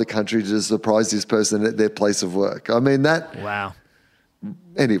another country to surprise this person at their place of work. I mean, Wow.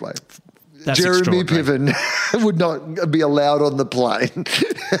 Anyway. That's Jeremy Piven would not be allowed on the plane,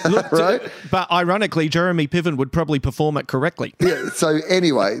 right? But ironically, Jeremy Piven would probably perform it correctly. Yeah. So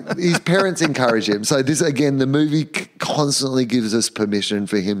anyway, his parents encourage him. So this, again, the movie constantly gives us permission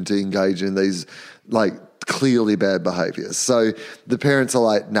for him to engage in these, like, clearly bad behaviours. So the parents are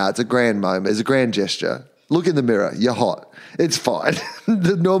like, it's a grand moment. It's a grand gesture. Look in the mirror. You're hot. It's fine.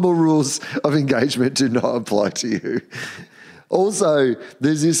 The normal rules of engagement do not apply to you. Also,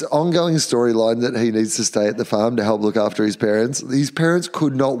 there's this ongoing storyline that he needs to stay at the farm to help look after his parents. His parents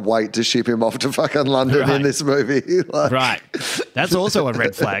could not wait to ship him off to fucking London in this movie. Right. That's also a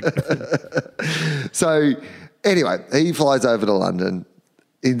red flag. So, anyway, he flies over to London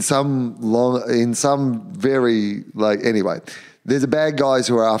there's a bad guys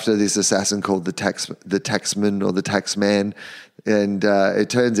who are after this assassin called the Taxman or the Taxman. And it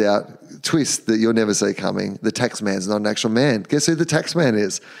turns out, twist that you'll never see coming, the Taxman's not an actual man. Guess who the Taxman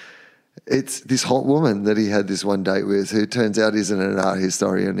is? It's this hot woman that he had this one date with who turns out isn't an art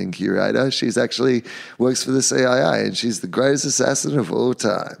historian and curator. She's actually works for the CIA and she's the greatest assassin of all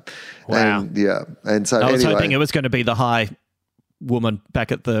time. Wow. And so I was hoping it was going to be the high woman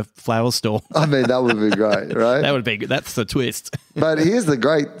back at the flower store. I mean, that would be great, right? That's the twist. But here's the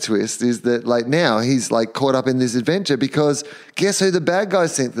great twist is that, like, now he's, like, caught up in this adventure because guess who the bad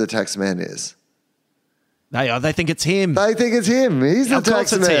guys think the Taxman is? They think it's him. They think it's him. He's the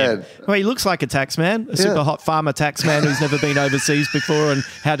Taxman. Well, he looks like a taxman, a super hot farmer taxman who's never been overseas before. And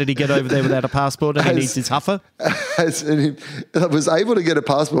how did he get over there without a passport? And he needs his huffer. And he was able to get a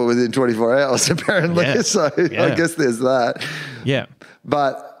passport within 24 hours, apparently. Yeah. So I guess there's that. Yeah.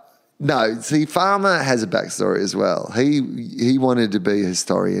 But no, see, Farmer has a backstory as well. He wanted to be a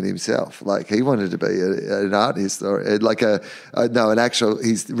historian himself. Like, he wanted to be an art historian,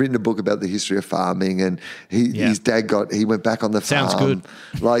 he's written a book about the history of farming, and his dad he went back on the farm. Sounds good.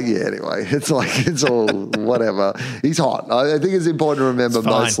 Anyway, it's all whatever. He's hot. I think it's important to remember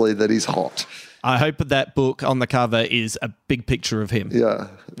mostly that he's hot. I hope that book on the cover is a big picture of him. Yeah.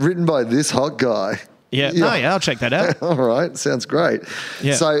 Written by this hot guy. Yeah. I'll check that out. All right. Sounds great.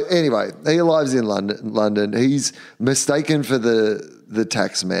 Yeah. So anyway, he arrives in London. He's mistaken for the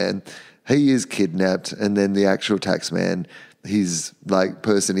tax man. He is kidnapped, and then the actual tax man, his, like,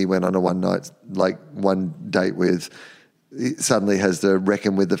 person he went on a one date with, suddenly has to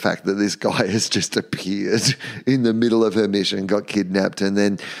reckon with the fact that this guy has just appeared in the middle of her mission, got kidnapped, and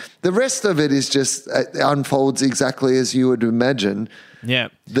then the rest of it is just unfolds exactly as you would imagine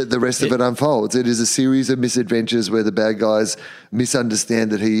the rest of it unfolds. It is a series of misadventures where the bad guys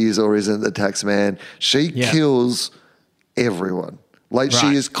misunderstand that he is or isn't the tax man. She kills everyone. Like she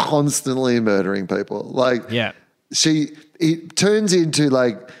is constantly murdering people. Like it turns into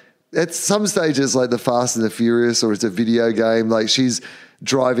like at some stages like the Fast and the Furious, or it's a video game. Like she's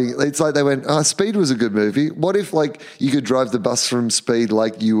driving. It's like they went, Speed was a good movie. What if like you could drive the bus from Speed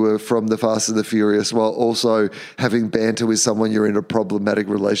like you were from the Fast and the Furious while also having banter with someone you're in a problematic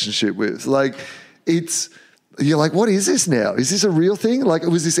relationship with? Like you're like, what is this now? Is this a real thing? Like,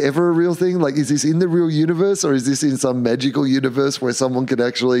 was this ever a real thing? Like, is this in the real universe, or is this in some magical universe where someone can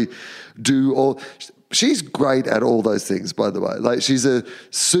actually do all? She's great at all those things, by the way. Like, she's a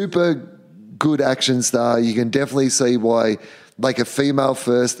super good action star. You can definitely see why, like, a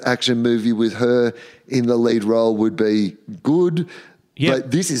female-first action movie with her in the lead role would be good. Yeah.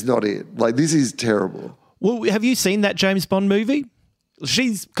 But this is not it. Like, this is terrible. Well, have you seen that James Bond movie?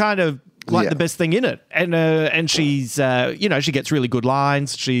 She's kind of like the best thing in it. And she's, she gets really good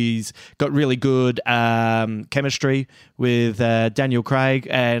lines. She's got really good chemistry with Daniel Craig.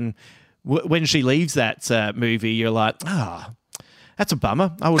 And when she leaves that movie, you're like, that's a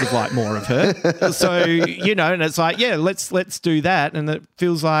bummer. I would have liked more of her. So, and it's like, let's do that. And it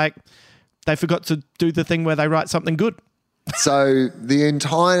feels like they forgot to do the thing where they write something good. So the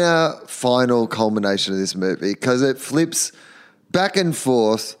entire final culmination of this movie, because it flips back and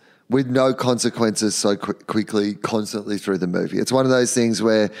forth with no consequences so quickly, constantly through the movie. It's one of those things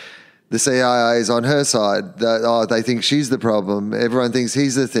where the CIA is on her side. They think she's the problem. Everyone thinks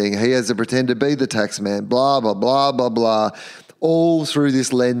he's the thing. He has to pretend to be the tax man, blah, blah, blah, blah, blah, all through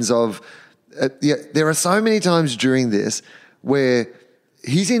this lens of there are so many times during this where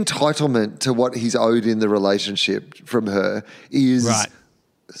his entitlement to what he's owed in the relationship from her is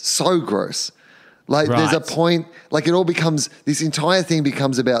so gross. Like there's a point, like it all becomes, this entire thing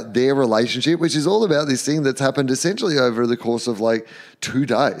becomes about their relationship, which is all about this thing that's happened essentially over the course of like 2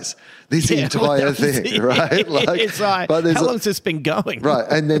 days. This entire thing, right? Like, it's like, how long's this been going? Right.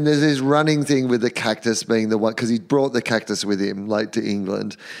 And then there's this running thing with the cactus being the one, because he brought the cactus with him, like to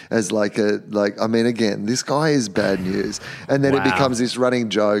England as again, this guy is bad news. And then it becomes this running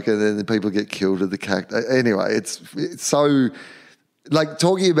joke, and then the people get killed at the cactus. Anyway, it's so... like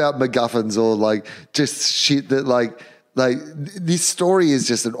talking about MacGuffins or like just shit that like this story is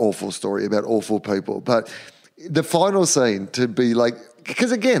just an awful story about awful people. But the final scene to be like,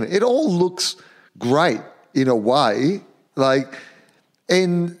 because again, it all looks great in a way,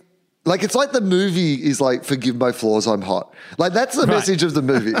 it's like the movie is like, forgive my flaws, I'm hot. Like that's the message of the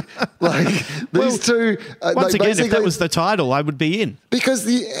movie. Like these two. Once again, if that was the title, I would be in. Because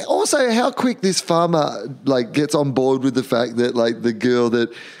also how quick this farmer like gets on board with the fact that like the girl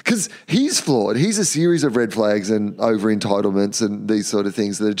because he's flawed. He's a series of red flags and over entitlements and these sort of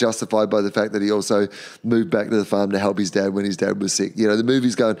things that are justified by the fact that he also moved back to the farm to help his dad when his dad was sick. The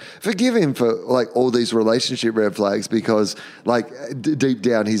movie's going, forgive him for like all these relationship red flags because like deep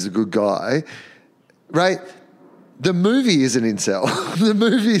down he's a good guy, right? The movie is an incel. The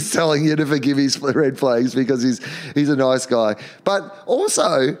movie is telling you to forgive his red flags because he's a nice guy. But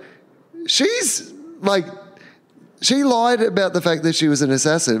also, she's like, she lied about the fact that she was an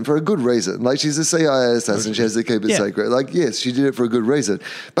assassin for a good reason. Like, she's a CIA assassin. She has to keep it secret. Like, yes, she did it for a good reason.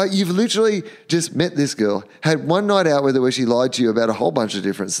 But you've literally just met this girl, had one night out with her where she lied to you about a whole bunch of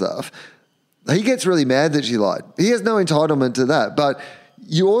different stuff. He gets really mad that she lied. He has no entitlement to that. But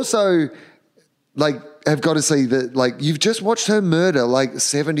you also, like, have got to see that, like, you've just watched her murder, like,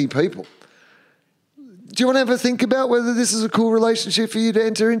 70 people. Do you want to ever think about whether this is a cool relationship for you to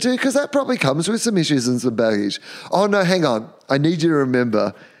enter into? Because that probably comes with some issues and some baggage. Oh, no, hang on. I need you to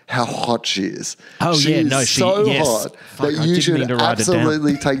remember how hot she is. Oh, she is so hot that you should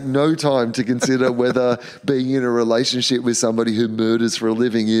absolutely take no time to consider whether being in a relationship with somebody who murders for a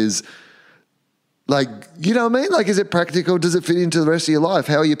living is... like, you know what I mean? Like, is it practical? Does it fit into the rest of your life?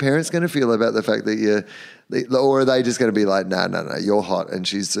 How are your parents going to feel about the fact that or are they just going to be like, no, you're hot and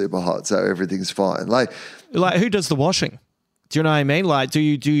she's super hot, so everything's fine? Like who does the washing? Do you know what I mean? Like, do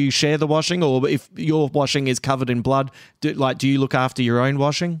you share the washing, or if your washing is covered in blood, do you look after your own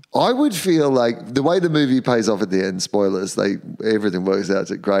washing? I would feel like the way the movie pays off at the end, spoilers, everything works out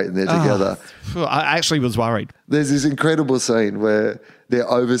great and they're together. I actually was worried. There's this incredible scene where they're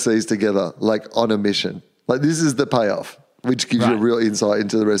overseas together, like on a mission. Like, this is the payoff, which gives you a real insight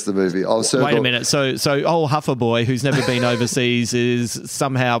into the rest of the movie. Wait a minute. So old Huffer boy who's never been overseas is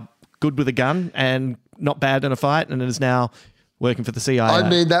somehow good with a gun and not bad in a fight and is now working for the CIA. I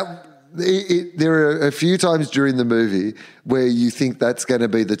mean, there are a few times during the movie where you think that's going to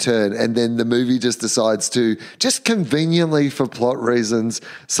be the turn, and then the movie just decides to, just conveniently for plot reasons,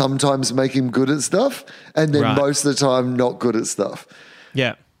 sometimes make him good at stuff, and then most of the time not good at stuff.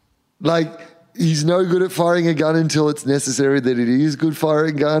 Yeah. Like, he's no good at firing a gun until it's necessary that it is good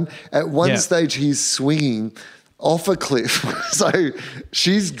firing gun. At one stage, he's swinging off a cliff. So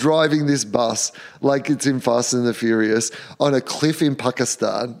she's driving this bus like it's in Fast and the Furious on a cliff in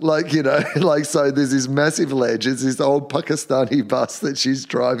Pakistan. Like, you know, like, so there's this massive ledge. It's this old Pakistani bus that she's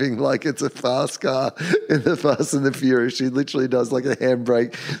driving like it's a fast car in the Fast and the Furious. She literally does like a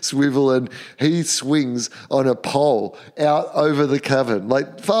handbrake swivel, and he swings on a pole out over the cavern,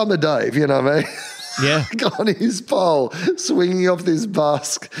 like Farmer Dave, you know what I mean? Yeah. On his pole, swinging off this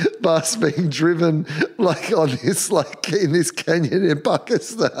bus being driven like on this, like in this canyon in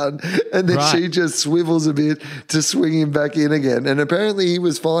Pakistan. And then she just swivels a bit to swing him back in again. And apparently he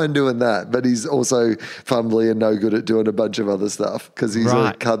was fine doing that, but he's also fumbly and no good at doing a bunch of other stuff because he's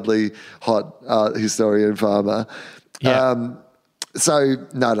a cuddly, hot historian farmer. Yeah. So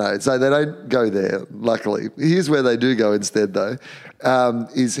they don't go there, luckily. Here's where they do go instead, though,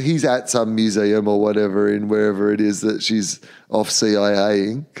 is he's at some museum or whatever in wherever it is that she's off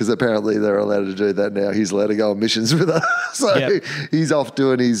CIAing, because apparently they're allowed to do that now. He's allowed to go on missions with her. So he's off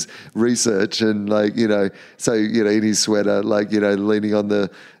doing his research and, like, you know, so, you know, in his sweater, like, you know, leaning on the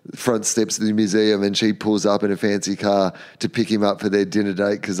front steps of the museum, and she pulls up in a fancy car to pick him up for their dinner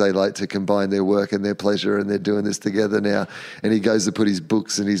date because they like to combine their work and their pleasure, and they're doing this together now. And he goes to put his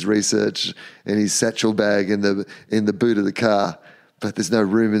books and his research and his satchel bag in the boot of the car, but there's no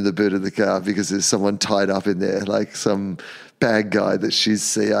room in the boot of the car because there's someone tied up in there, like some bad guy that she's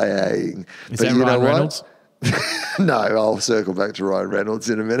CIAing. Is that Ryan Reynolds? No, I'll circle back to Ryan Reynolds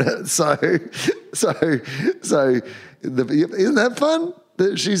in a minute. So isn't that fun?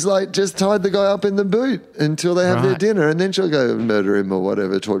 That she's like just tied the guy up in the boot until they have their dinner, and then she'll go murder him or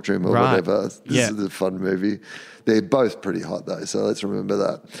whatever, torture him or whatever. This is a fun movie. They're both pretty hot though, so let's remember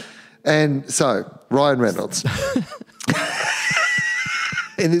that. And so Ryan Reynolds.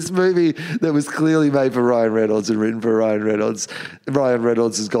 In this movie that was clearly made for Ryan Reynolds and written for Ryan Reynolds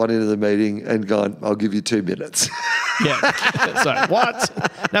has gone into the meeting and gone, I'll give you 2 minutes. Yeah. So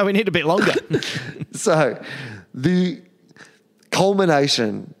what? No, we need a bit longer. So the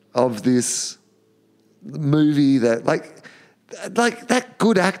culmination of this movie that like that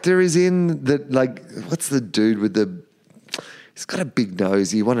good actor is in, that, like, what's the dude with he's got a big nose.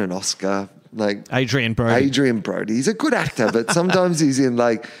 He won an Oscar. Like Adrian Brody. He's a good actor, but sometimes he's in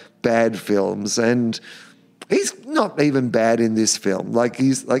like bad films, and he's not even bad in this film. Like,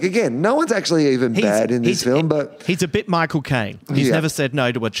 he's like, again, no one's actually even bad in this film, but he's a bit Michael Caine. He's never said no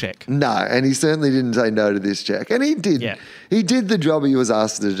to a check. No, and he certainly didn't say no to this check. And he did. Yeah. He did the job he was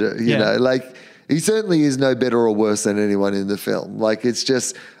asked to do, you know, like, he certainly is no better or worse than anyone in the film. Like, it's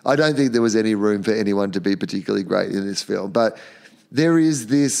just, I don't think there was any room for anyone to be particularly great in this film. But there is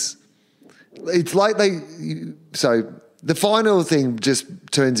this, it's like so the final thing just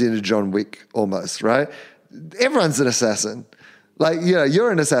turns into John Wick almost, right? Everyone's an assassin. Like, you know,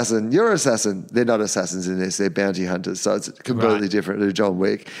 you're an assassin. They're not assassins in this. They're bounty hunters. So it's completely different to John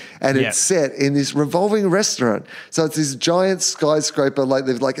Wick. And it's set in this revolving restaurant. So it's this giant skyscraper. Like,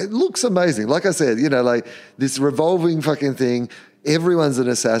 it looks amazing. Like I said, you know, like this revolving fucking thing. Everyone's an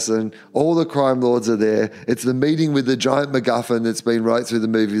assassin. All the crime lords are there. It's the meeting with the giant MacGuffin that's been right through the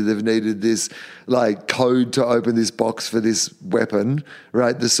movie. They've needed this like code to open this box for this weapon,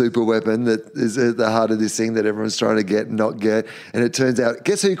 right? The super weapon that is at the heart of this thing that everyone's trying to get and not get. And it turns out,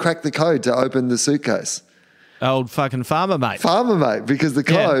 guess who cracked the code to open the suitcase? Old fucking farmer mate. Because the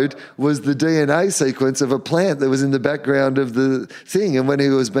code was the DNA sequence of a plant that was in the background of the thing. And when he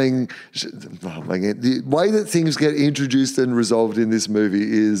was being... Oh my God, the way that things get introduced and resolved in this movie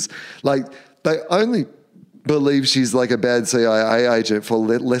is like they only believe she's like a bad CIA agent for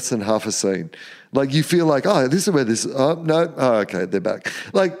less than half a scene. Like, you feel like, oh, this is where this... Oh, no. Oh, okay, they're back.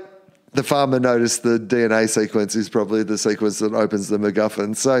 Like, the farmer noticed the DNA sequence is probably the sequence that opens the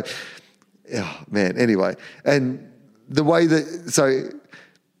MacGuffin. So... Oh, man, anyway. And the way that... So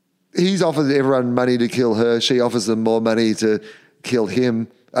he's offered everyone money to kill her. She offers them more money to kill him.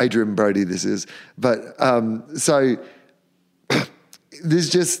 Adrian Brody, this is. But so there's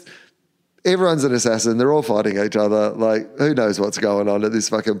just... Everyone's an assassin. They're all fighting each other. Like, who knows what's going on at this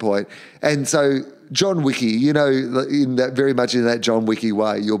fucking point. And so John Wicky, you know, in that very much in that John Wicky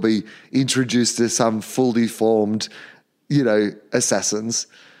way, you'll be introduced to some fully formed, you know, assassins.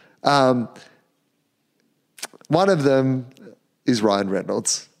 One of them is Ryan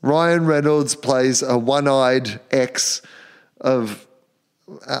Reynolds. Ryan Reynolds plays a one-eyed ex of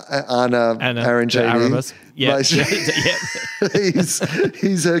Anna Arancini. Aramis. Yeah. He's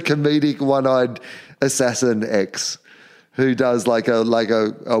her comedic one-eyed assassin ex who does like a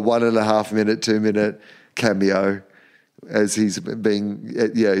 1.5 minute, 2 minute cameo as he's being,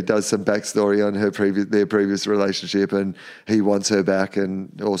 he does some backstory on their previous relationship, and he wants her back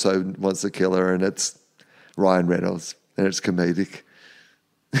and also wants to kill her, and it's Ryan Reynolds, and it's comedic.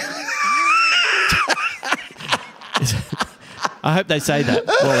 I hope they say that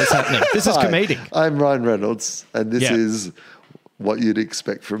while it's happening. This is comedic. I'm Ryan Reynolds, and this is what you'd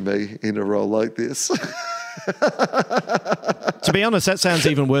expect from me in a role like this. To be honest, that sounds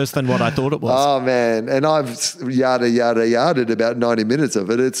even worse than what I thought it was. Oh, man. And I've yarded about 90 minutes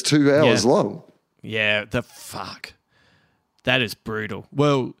of it. It's 2 hours long. Yeah, the fuck. That is brutal.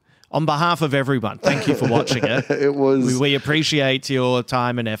 Well, on behalf of everyone, thank you for watching it. It was... We appreciate your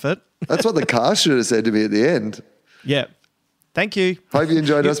time and effort. That's what the cast should have said to me at the end. Yeah. Thank you. Hope you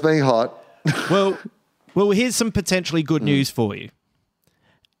enjoyed us being hot. Well, here's some potentially good news for you.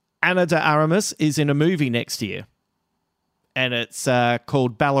 Ana de Armas is in a movie next year, and it's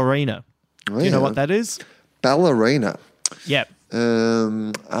called Ballerina. Oh, Do you know what that is? Ballerina. Yeah.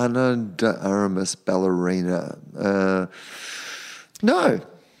 Ana de Armas Ballerina. No.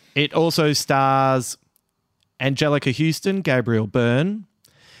 It also stars Angelica Houston, Gabriel Byrne,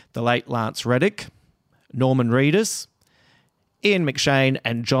 the late Lance Reddick, Norman Reedus, Ian McShane,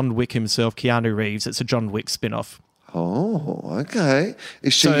 and John Wick himself, Keanu Reeves. It's a John Wick spin-off. Oh, okay.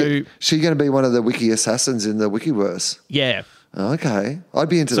 Is she going to be one of the Wiki assassins in the Wikiverse? Yeah. Okay. I'd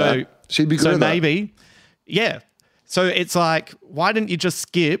be into that. She'd be good at that. So maybe, yeah. So it's like, why didn't you just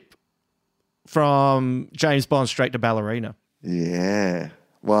skip from James Bond straight to Ballerina? Yeah.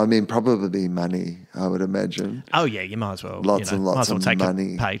 Well, I mean, probably money, I would imagine. Oh, yeah, you might as well. Lots and lots of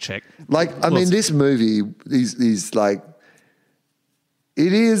money. A paycheck. Like, I mean, this movie is like,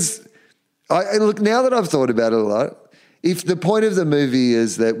 it is... look, now that I've thought about it a lot, if the point of the movie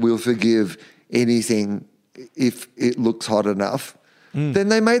is that we'll forgive anything if it looks hot enough, then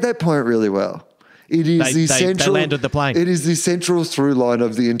they made that point really well. It is they landed the plane. It is the central through line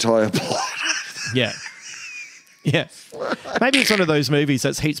of the entire plot. Yeah. Yeah. Maybe it's one of those movies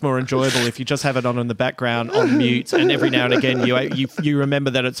that's heaps more enjoyable if you just have it on in the background on mute, and every now and again you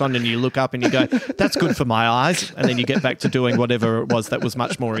remember that it's on and you look up and you go, that's good for my eyes, and then you get back to doing whatever it was that was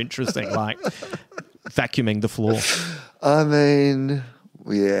much more interesting, like vacuuming the floor. I mean,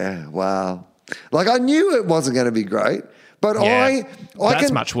 yeah, wow. Like, I knew it wasn't going to be great, but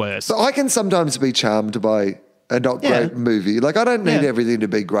that's much worse. But I can sometimes be charmed by a not great movie. Like, I don't need everything to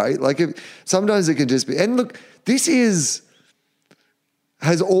be great. Like, sometimes it can just be. And look, this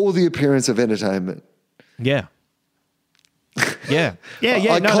has all the appearance of entertainment. Yeah. Yeah.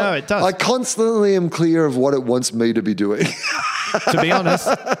 Yeah. No, it does. I constantly am clear of what it wants me to be doing. To be honest,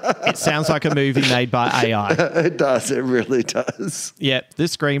 it sounds like a movie made by AI. It does. It really does. Yep.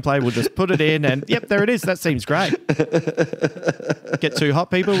 This screenplay, we'll just put it in and, yep, there it is. That seems great. Get 2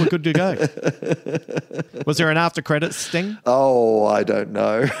 hot people, we're good to go. Was there an after credits sting? Oh, I don't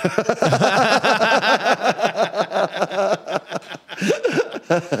know.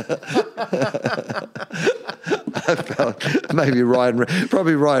 I felt maybe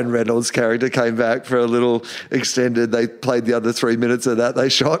Ryan Reynolds' character came back for a little extended. They played the other 3 minutes of that they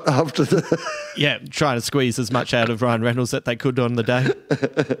shot after the... Yeah, trying to squeeze as much out of Ryan Reynolds that they could on the day.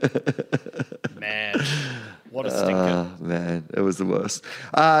 Man, what a stinker. Man, it was the worst.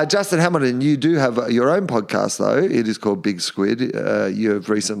 Justin Hamilton, you do have your own podcast, though. It is called Big Squid. You have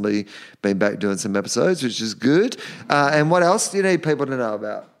recently been back doing some episodes, which is good. And what else do you need people to know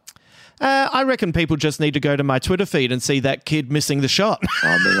about? I reckon people just need to go to my Twitter feed and see that kid missing the shot.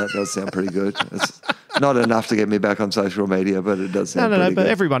 Oh, man, that does sound pretty good. It's not enough to get me back on social media, but it does sound pretty good. But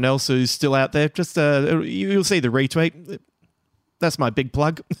everyone else who's still out there, just you'll see the retweet. That's my big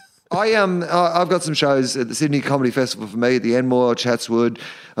plug. I've got some shows at the Sydney Comedy Festival for me, at the Enmore, Chatswood,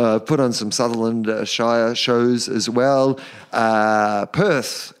 put on some Sutherland Shire shows as well.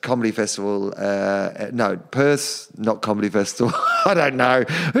 Perth Comedy Festival, Perth, not Comedy Festival. I don't know.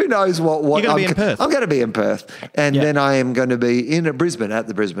 Who knows what? You're going to be in Perth. I'm going to be in Perth. And then I am going to be in Brisbane at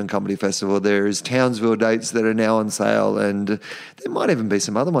the Brisbane Comedy Festival. There's Townsville dates that are now on sale, and there might even be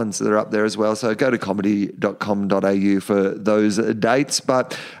some other ones that are up there as well. So go to comedy.com.au for those dates.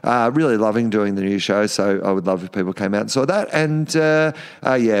 But really loving doing the new show, so I would love if people came out and saw that. And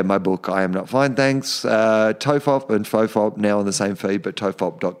my book, I Am Not Fine, Thanks. TOEFOP and FOFOP now on the same feed, but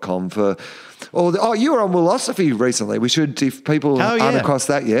TOEFOP.com for You were on Willosophy recently. We should, if people aren't across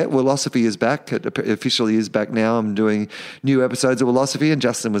that yet, Willosophy is back. It officially is back now. I'm doing new episodes of Willosophy, and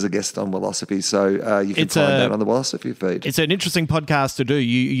Justin was a guest on Willosophy, so you can find that on the Willosophy feed. It's an interesting podcast to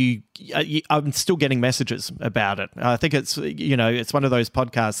do. I'm still getting messages about it. I think it's one of those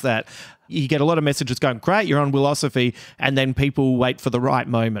podcasts that you get a lot of messages going, great, you're on Willosophy, and then people wait for the right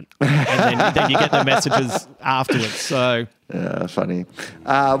moment, and then you get the messages afterwards. So funny.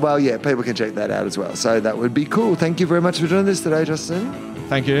 People can check that out as well. So that would be cool. Thank you very much for doing this today, Justin.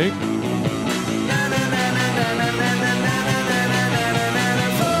 Thank you.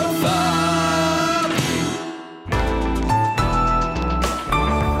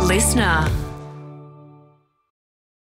 Listener.